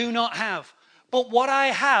I do not have. But what I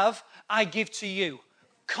have, I give to you.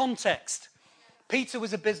 Context. Peter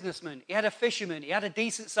was a businessman. He had a fisherman. He had a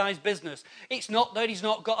decent-sized business. It's not that he's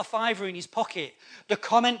not got a fiver in his pocket. The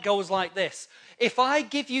comment goes like this. If I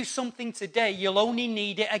give you something today, you'll only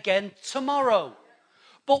need it again tomorrow.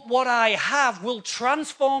 But what I have will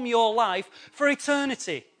transform your life for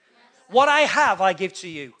eternity. What I have, I give to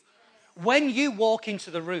you. When you walk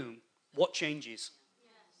into the room, what changes?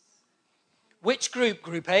 Which group?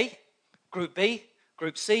 Group A, Group B,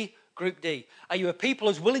 Group C, Group D. Are you a people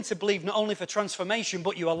who's willing to believe not only for transformation,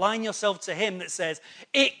 but you align yourself to him that says,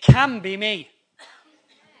 it can be me?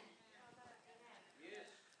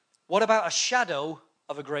 What about a shadow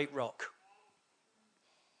of a great rock?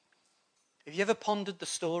 Have you ever pondered the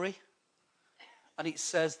story? And it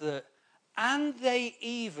says that, and they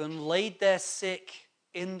even laid their sick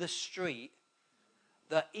in the street,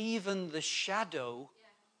 that even the shadow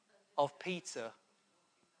of Peter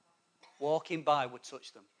walking by would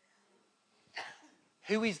touch them.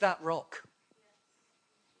 Who is that rock?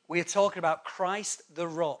 We are talking about Christ the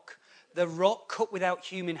rock cut without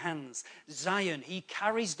human hands. Zion, he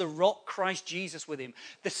carries the rock Christ Jesus with him.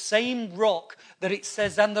 The same rock that it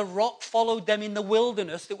says, and the rock followed them in the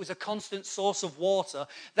wilderness, that was a constant source of water.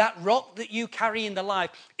 That rock that you carry in the life,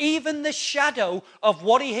 even the shadow of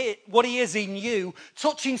what he is in you,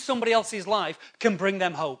 touching somebody else's life, can bring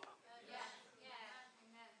them hope.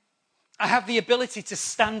 I have the ability to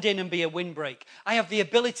stand in and be a windbreak. I have the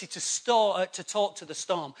ability to talk to the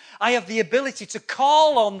storm. I have the ability to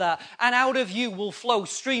call on that, and out of you will flow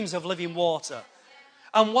streams of living water.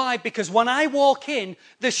 And why? Because when I walk in,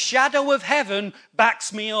 the shadow of heaven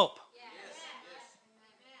backs me up.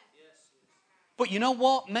 But you know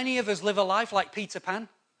what? Many of us live a life like Peter Pan.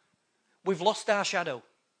 We've lost our shadow.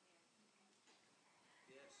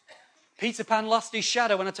 Peter Pan lost his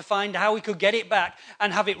shadow and had to find how he could get it back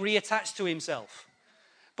and have it reattached to himself.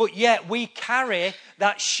 But yet we carry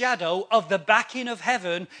that shadow of the backing of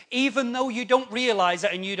heaven, even though you don't realize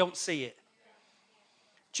it and you don't see it.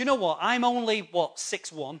 Do you know what? I'm only,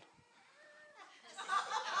 6'1"?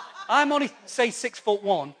 I'm only, say,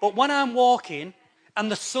 6'1", but when I'm walking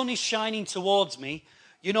and the sun is shining towards me,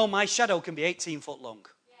 you know my shadow can be 18 foot long.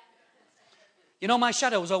 You know my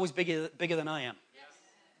shadow is always bigger than I am.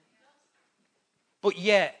 But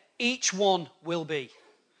yet, each one will be.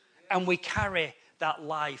 And we carry that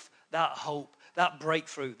life, that hope, that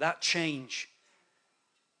breakthrough, that change.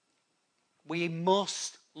 We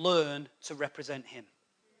must learn to represent him.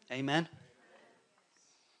 Amen?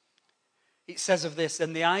 It says of this,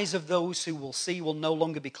 "Then the eyes of those who will see will no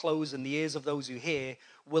longer be closed, and the ears of those who hear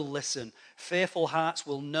will listen. Fearful hearts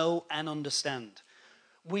will know and understand."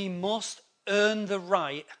 We must earn the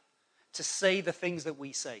right to say the things that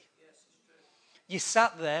we say. You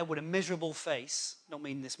sat there with a miserable face, not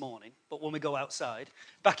mean this morning, but when we go outside,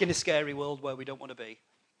 back in a scary world where we don't want to be,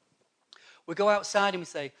 we go outside and we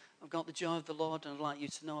say, "I've got the joy of the Lord and I'd like you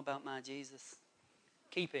to know about my Jesus."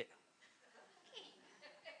 Keep it.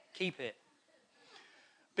 Keep it.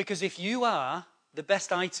 Because if you are the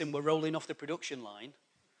best item we're rolling off the production line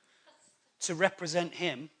to represent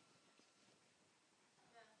him,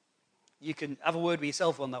 you can have a word with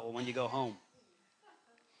yourself on that one when you go home.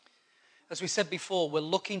 As we said before, we're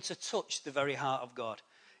looking to touch the very heart of God.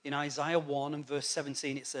 In Isaiah 1 and verse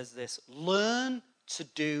 17, it says this: "Learn to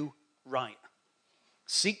do right.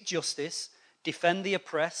 Seek justice, defend the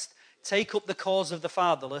oppressed, take up the cause of the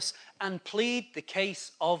fatherless, and plead the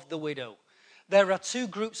case of the widow." There are two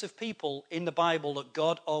groups of people in the Bible that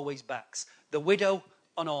God always backs: the widow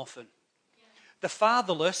and orphan. The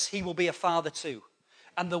fatherless, he will be a father to.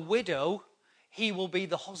 And the widow, he will be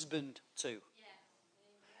the husband to.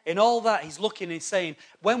 In all that, he's looking and saying,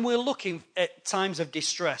 when we're looking at times of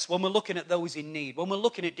distress, when we're looking at those in need, when we're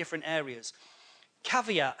looking at different areas,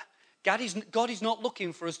 caveat, God is not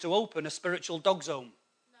looking for us to open a spiritual dog's home.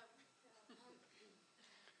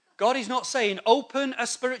 God is not saying, open a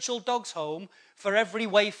spiritual dog's home for every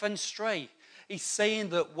waif and stray. He's saying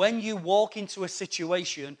that when you walk into a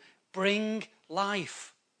situation, bring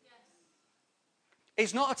life.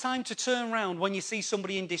 It's not a time to turn around when you see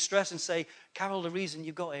somebody in distress and say, "Carol, the reason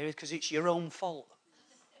you got here is because it's your own fault."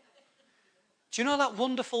 Do you know that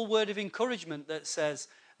wonderful word of encouragement that says,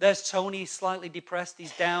 "There's Tony, he's slightly depressed,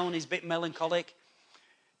 he's down, he's a bit melancholic."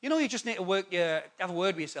 You know, you just need to have a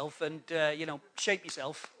word with yourself and, shape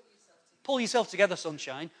yourself. Pull yourself together,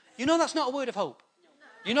 sunshine. You know that's not a word of hope.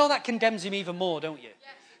 You know that condemns him even more, don't you?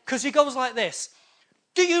 Because he goes like this: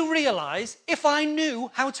 "Do you realize if I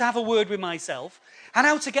knew how to have a word with myself and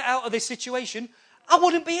how to get out of this situation, I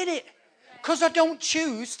wouldn't be in it? Because I don't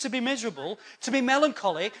choose to be miserable, to be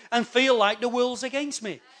melancholic, and feel like the world's against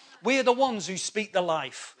me." We're the ones who speak the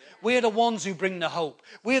life. We're the ones who bring the hope.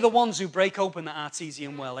 We're the ones who break open the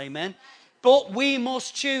artesian well, amen? But we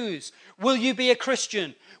must choose. Will you be a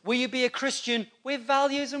Christian? Will you be a Christian with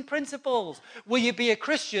values and principles? Will you be a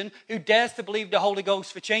Christian who dares to believe the Holy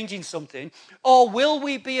Ghost for changing something? Or will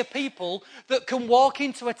we be a people that can walk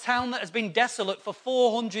into a town that has been desolate for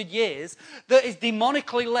 400 years, that is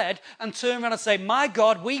demonically led, and turn around and say, "My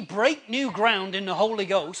God, we break new ground in the Holy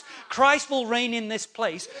Ghost. Christ will reign in this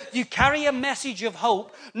place." You carry a message of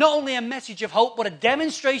hope, not only a message of hope, but a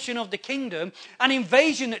demonstration of the kingdom, an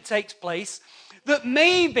invasion that takes place. That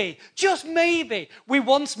maybe, just maybe, we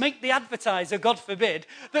once make the advertiser, God forbid,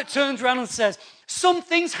 that turns around and says,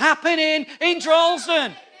 "Something's happening in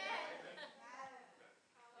Drolsden."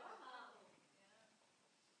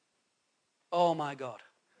 Oh my God.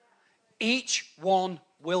 Each one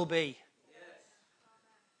will be.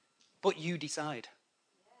 But you decide.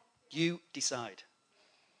 You decide.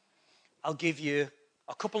 I'll give you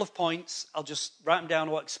a couple of points. I'll just write them down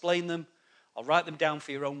or explain them. I'll write them down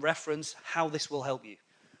for your own reference, how this will help you.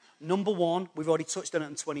 Number one, we've already touched on it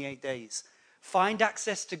in 28 days. Find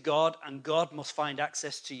access to God, and God must find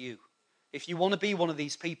access to you. If you want to be one of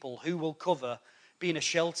these people who will cover being a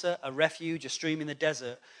shelter, a refuge, a stream in the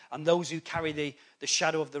desert, and those who carry the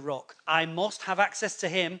shadow of the rock, I must have access to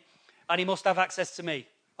him, and he must have access to me.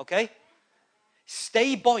 Okay?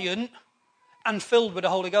 Stay buoyant and filled with the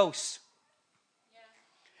Holy Ghost.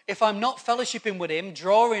 If I'm not fellowshipping with him,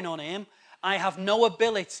 drawing on him, I have no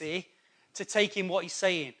ability to take in what he's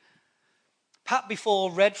saying. Pat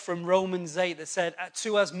before read from Romans 8 that said,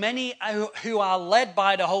 "To as many who are led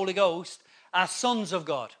by the Holy Ghost are sons of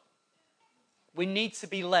God." We need to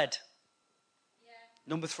be led.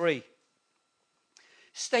 Number 3,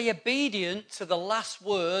 stay obedient to the last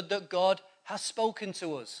word that God has spoken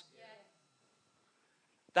to us.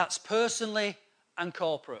 That's personally and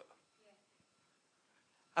corporate.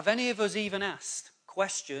 Have any of us even asked,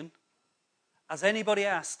 has anybody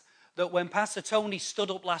asked that when Pastor Tony stood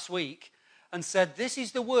up last week and said, "This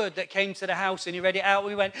is the word that came to the house," and he read it out and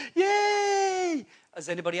we went, "Yay!" Has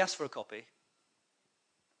anybody asked for a copy?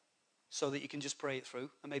 So that you can just pray it through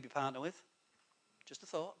and maybe partner with? Just a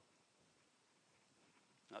thought.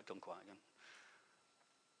 I've gone quiet again.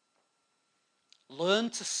 Learn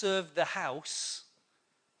to serve the house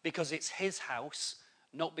because it's his house,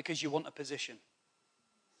 not because you want a position.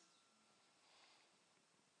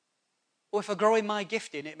 Or if I grow in my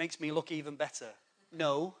gifting, it makes me look even better.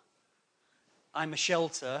 No. I'm a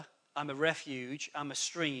shelter. I'm a refuge. I'm a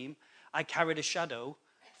stream. I carry the shadow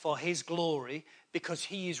for his glory. Because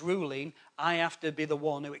he is ruling, I have to be the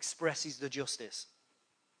one who expresses the justice.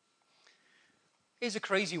 Here's a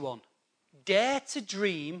crazy one. Dare to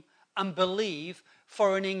dream and believe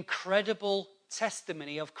for an incredible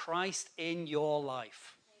testimony of Christ in your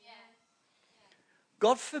life.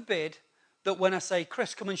 God forbid that when I say,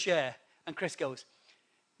 Chris, come and share, and Chris goes,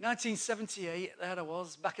 1978, there I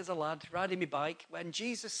was, back as a lad, riding my bike, when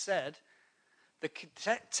Jesus said, the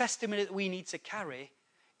testimony that we need to carry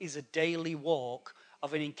is a daily walk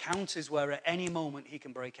of an encounters where at any moment he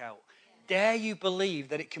can break out. Dare you believe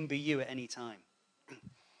that it can be you at any time?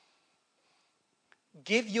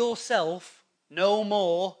 Give yourself no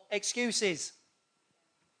more excuses.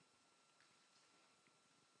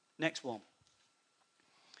 Next one.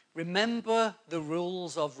 Remember the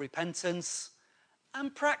rules of repentance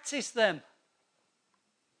and practice them.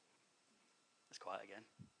 Let's quiet again.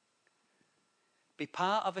 Be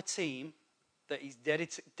part of a team that is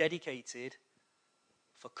dedicated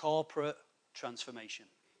for corporate transformation.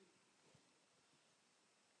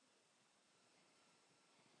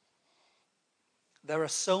 There are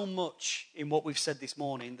so much in what we've said this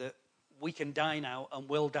morning that we can dine out and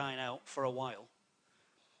will dine out for a while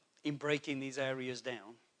in breaking these areas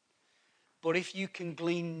down. But if you can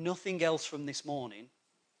glean nothing else from this morning,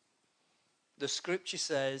 the scripture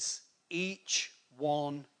says each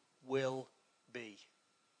one will be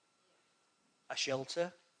a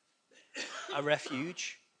shelter, a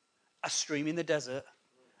refuge, a stream in the desert,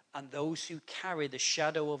 and those who carry the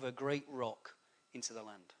shadow of a great rock into the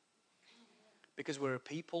land. Because we're a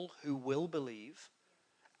people who will believe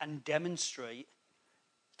and demonstrate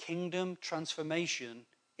kingdom transformation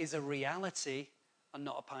is a reality and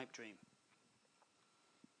not a pipe dream.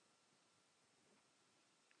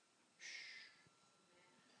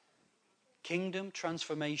 Kingdom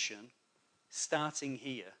transformation, starting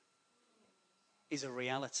here, is a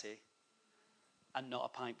reality and not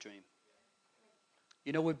a pipe dream.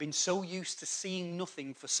 You know, we've been so used to seeing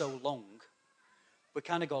nothing for so long, we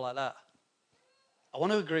kind of go like that. I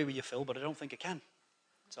want to agree with you, Phil, but I don't think I can.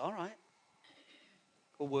 It's all right.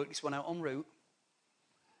 We'll work this one out en route.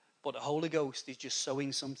 But the Holy Ghost is just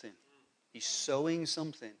sowing something. He's sowing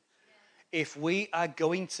something. If we are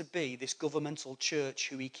going to be this governmental church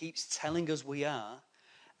who he keeps telling us we are,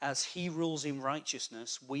 as he rules in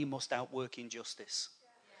righteousness, we must outwork in justice.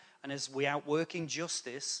 And as we outwork in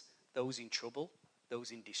justice, those in trouble,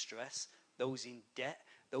 those in distress, those in debt,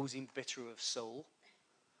 those in bitter of soul,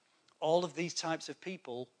 all of these types of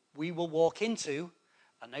people we will walk into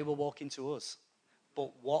and they will walk into us.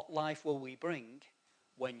 But what life will we bring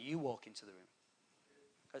when you walk into the room?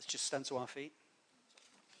 Let's just stand to our feet.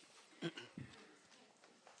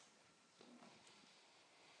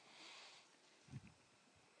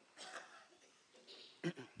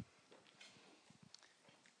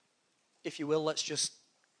 If you will, let's just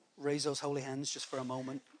raise those holy hands just for a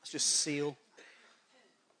moment. Let's just seal.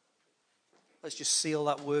 Let's just seal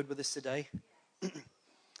that word with us today.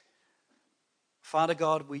 Father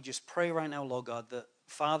God, we just pray right now, Lord God, that,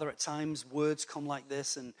 Father, at times words come like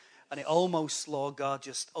this and it almost, Lord God,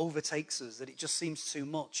 just overtakes us, that it just seems too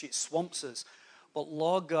much. It swamps us. But,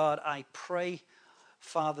 Lord God, I pray,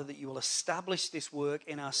 Father, that you will establish this work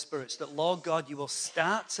in our spirits, that, Lord God, you will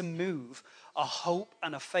start to move a hope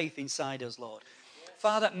and a faith inside us, Lord.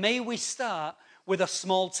 Father, may we start with a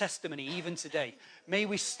small testimony even today. May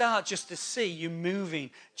we start just to see you moving,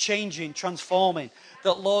 changing, transforming.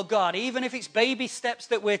 That, Lord God, even if it's baby steps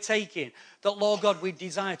that we're taking, that, Lord God, we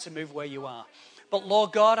desire to move where you are. But,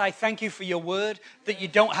 Lord God, I thank you for your word, that you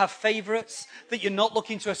don't have favorites, that you're not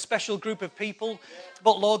looking to a special group of people.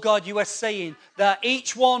 But, Lord God, you are saying that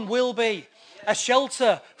each one will be a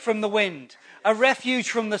shelter from the wind, a refuge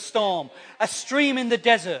from the storm, a stream in the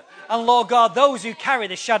desert, and, Lord God, those who carry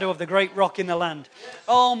the shadow of the great rock in the land.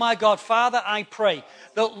 Oh, my God, Father, I pray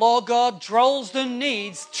that, Lord God, Droylsden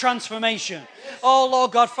needs transformation. Oh,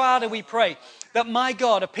 Lord God, Father, we pray that, my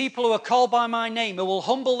God, a people who are called by my name, who will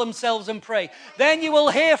humble themselves and pray, then you will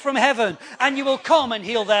hear from heaven and you will come and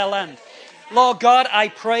heal their land. Lord God, I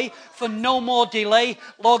pray for no more delay.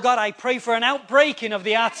 Lord God, I pray for an outbreaking of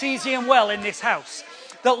the artesian well in this house.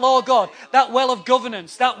 That, Lord God, that well of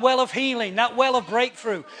governance, that well of healing, that well of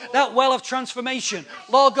breakthrough, that well of transformation,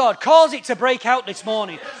 Lord God, cause it to break out this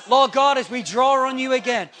morning. Lord God, as we draw on you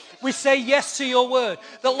again, we say yes to your word.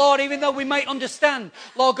 That, Lord, even though we might understand,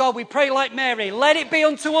 Lord God, we pray like Mary, let it be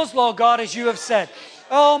unto us, Lord God, as you have said.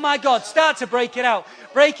 Oh, my God, start to break it out.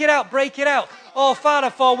 Break it out, break it out. Oh, Father,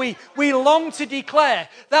 for we long to declare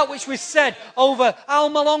that which was said over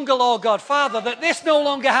Alma Longa, Lord God. Father, that this no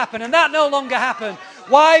longer happened and that no longer happened.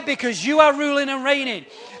 Why? Because you are ruling and reigning.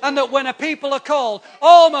 And that when a people are called,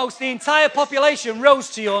 almost the entire population rose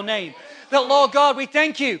to your name. That, Lord God, we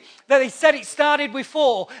thank you that they said it started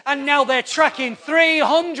before and now they're tracking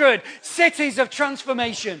 300 cities of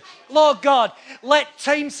transformation. Lord God, let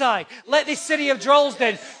Tameside, let this city of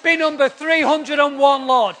Droylsden be number 301,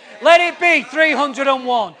 Lord. Let it be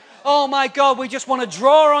 301. Oh my God, we just want to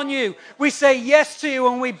draw on you. We say yes to you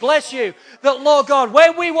and we bless you. That, Lord God,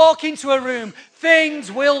 when we walk into a room,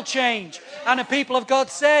 things will change. And the people of God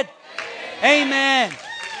said, Amen.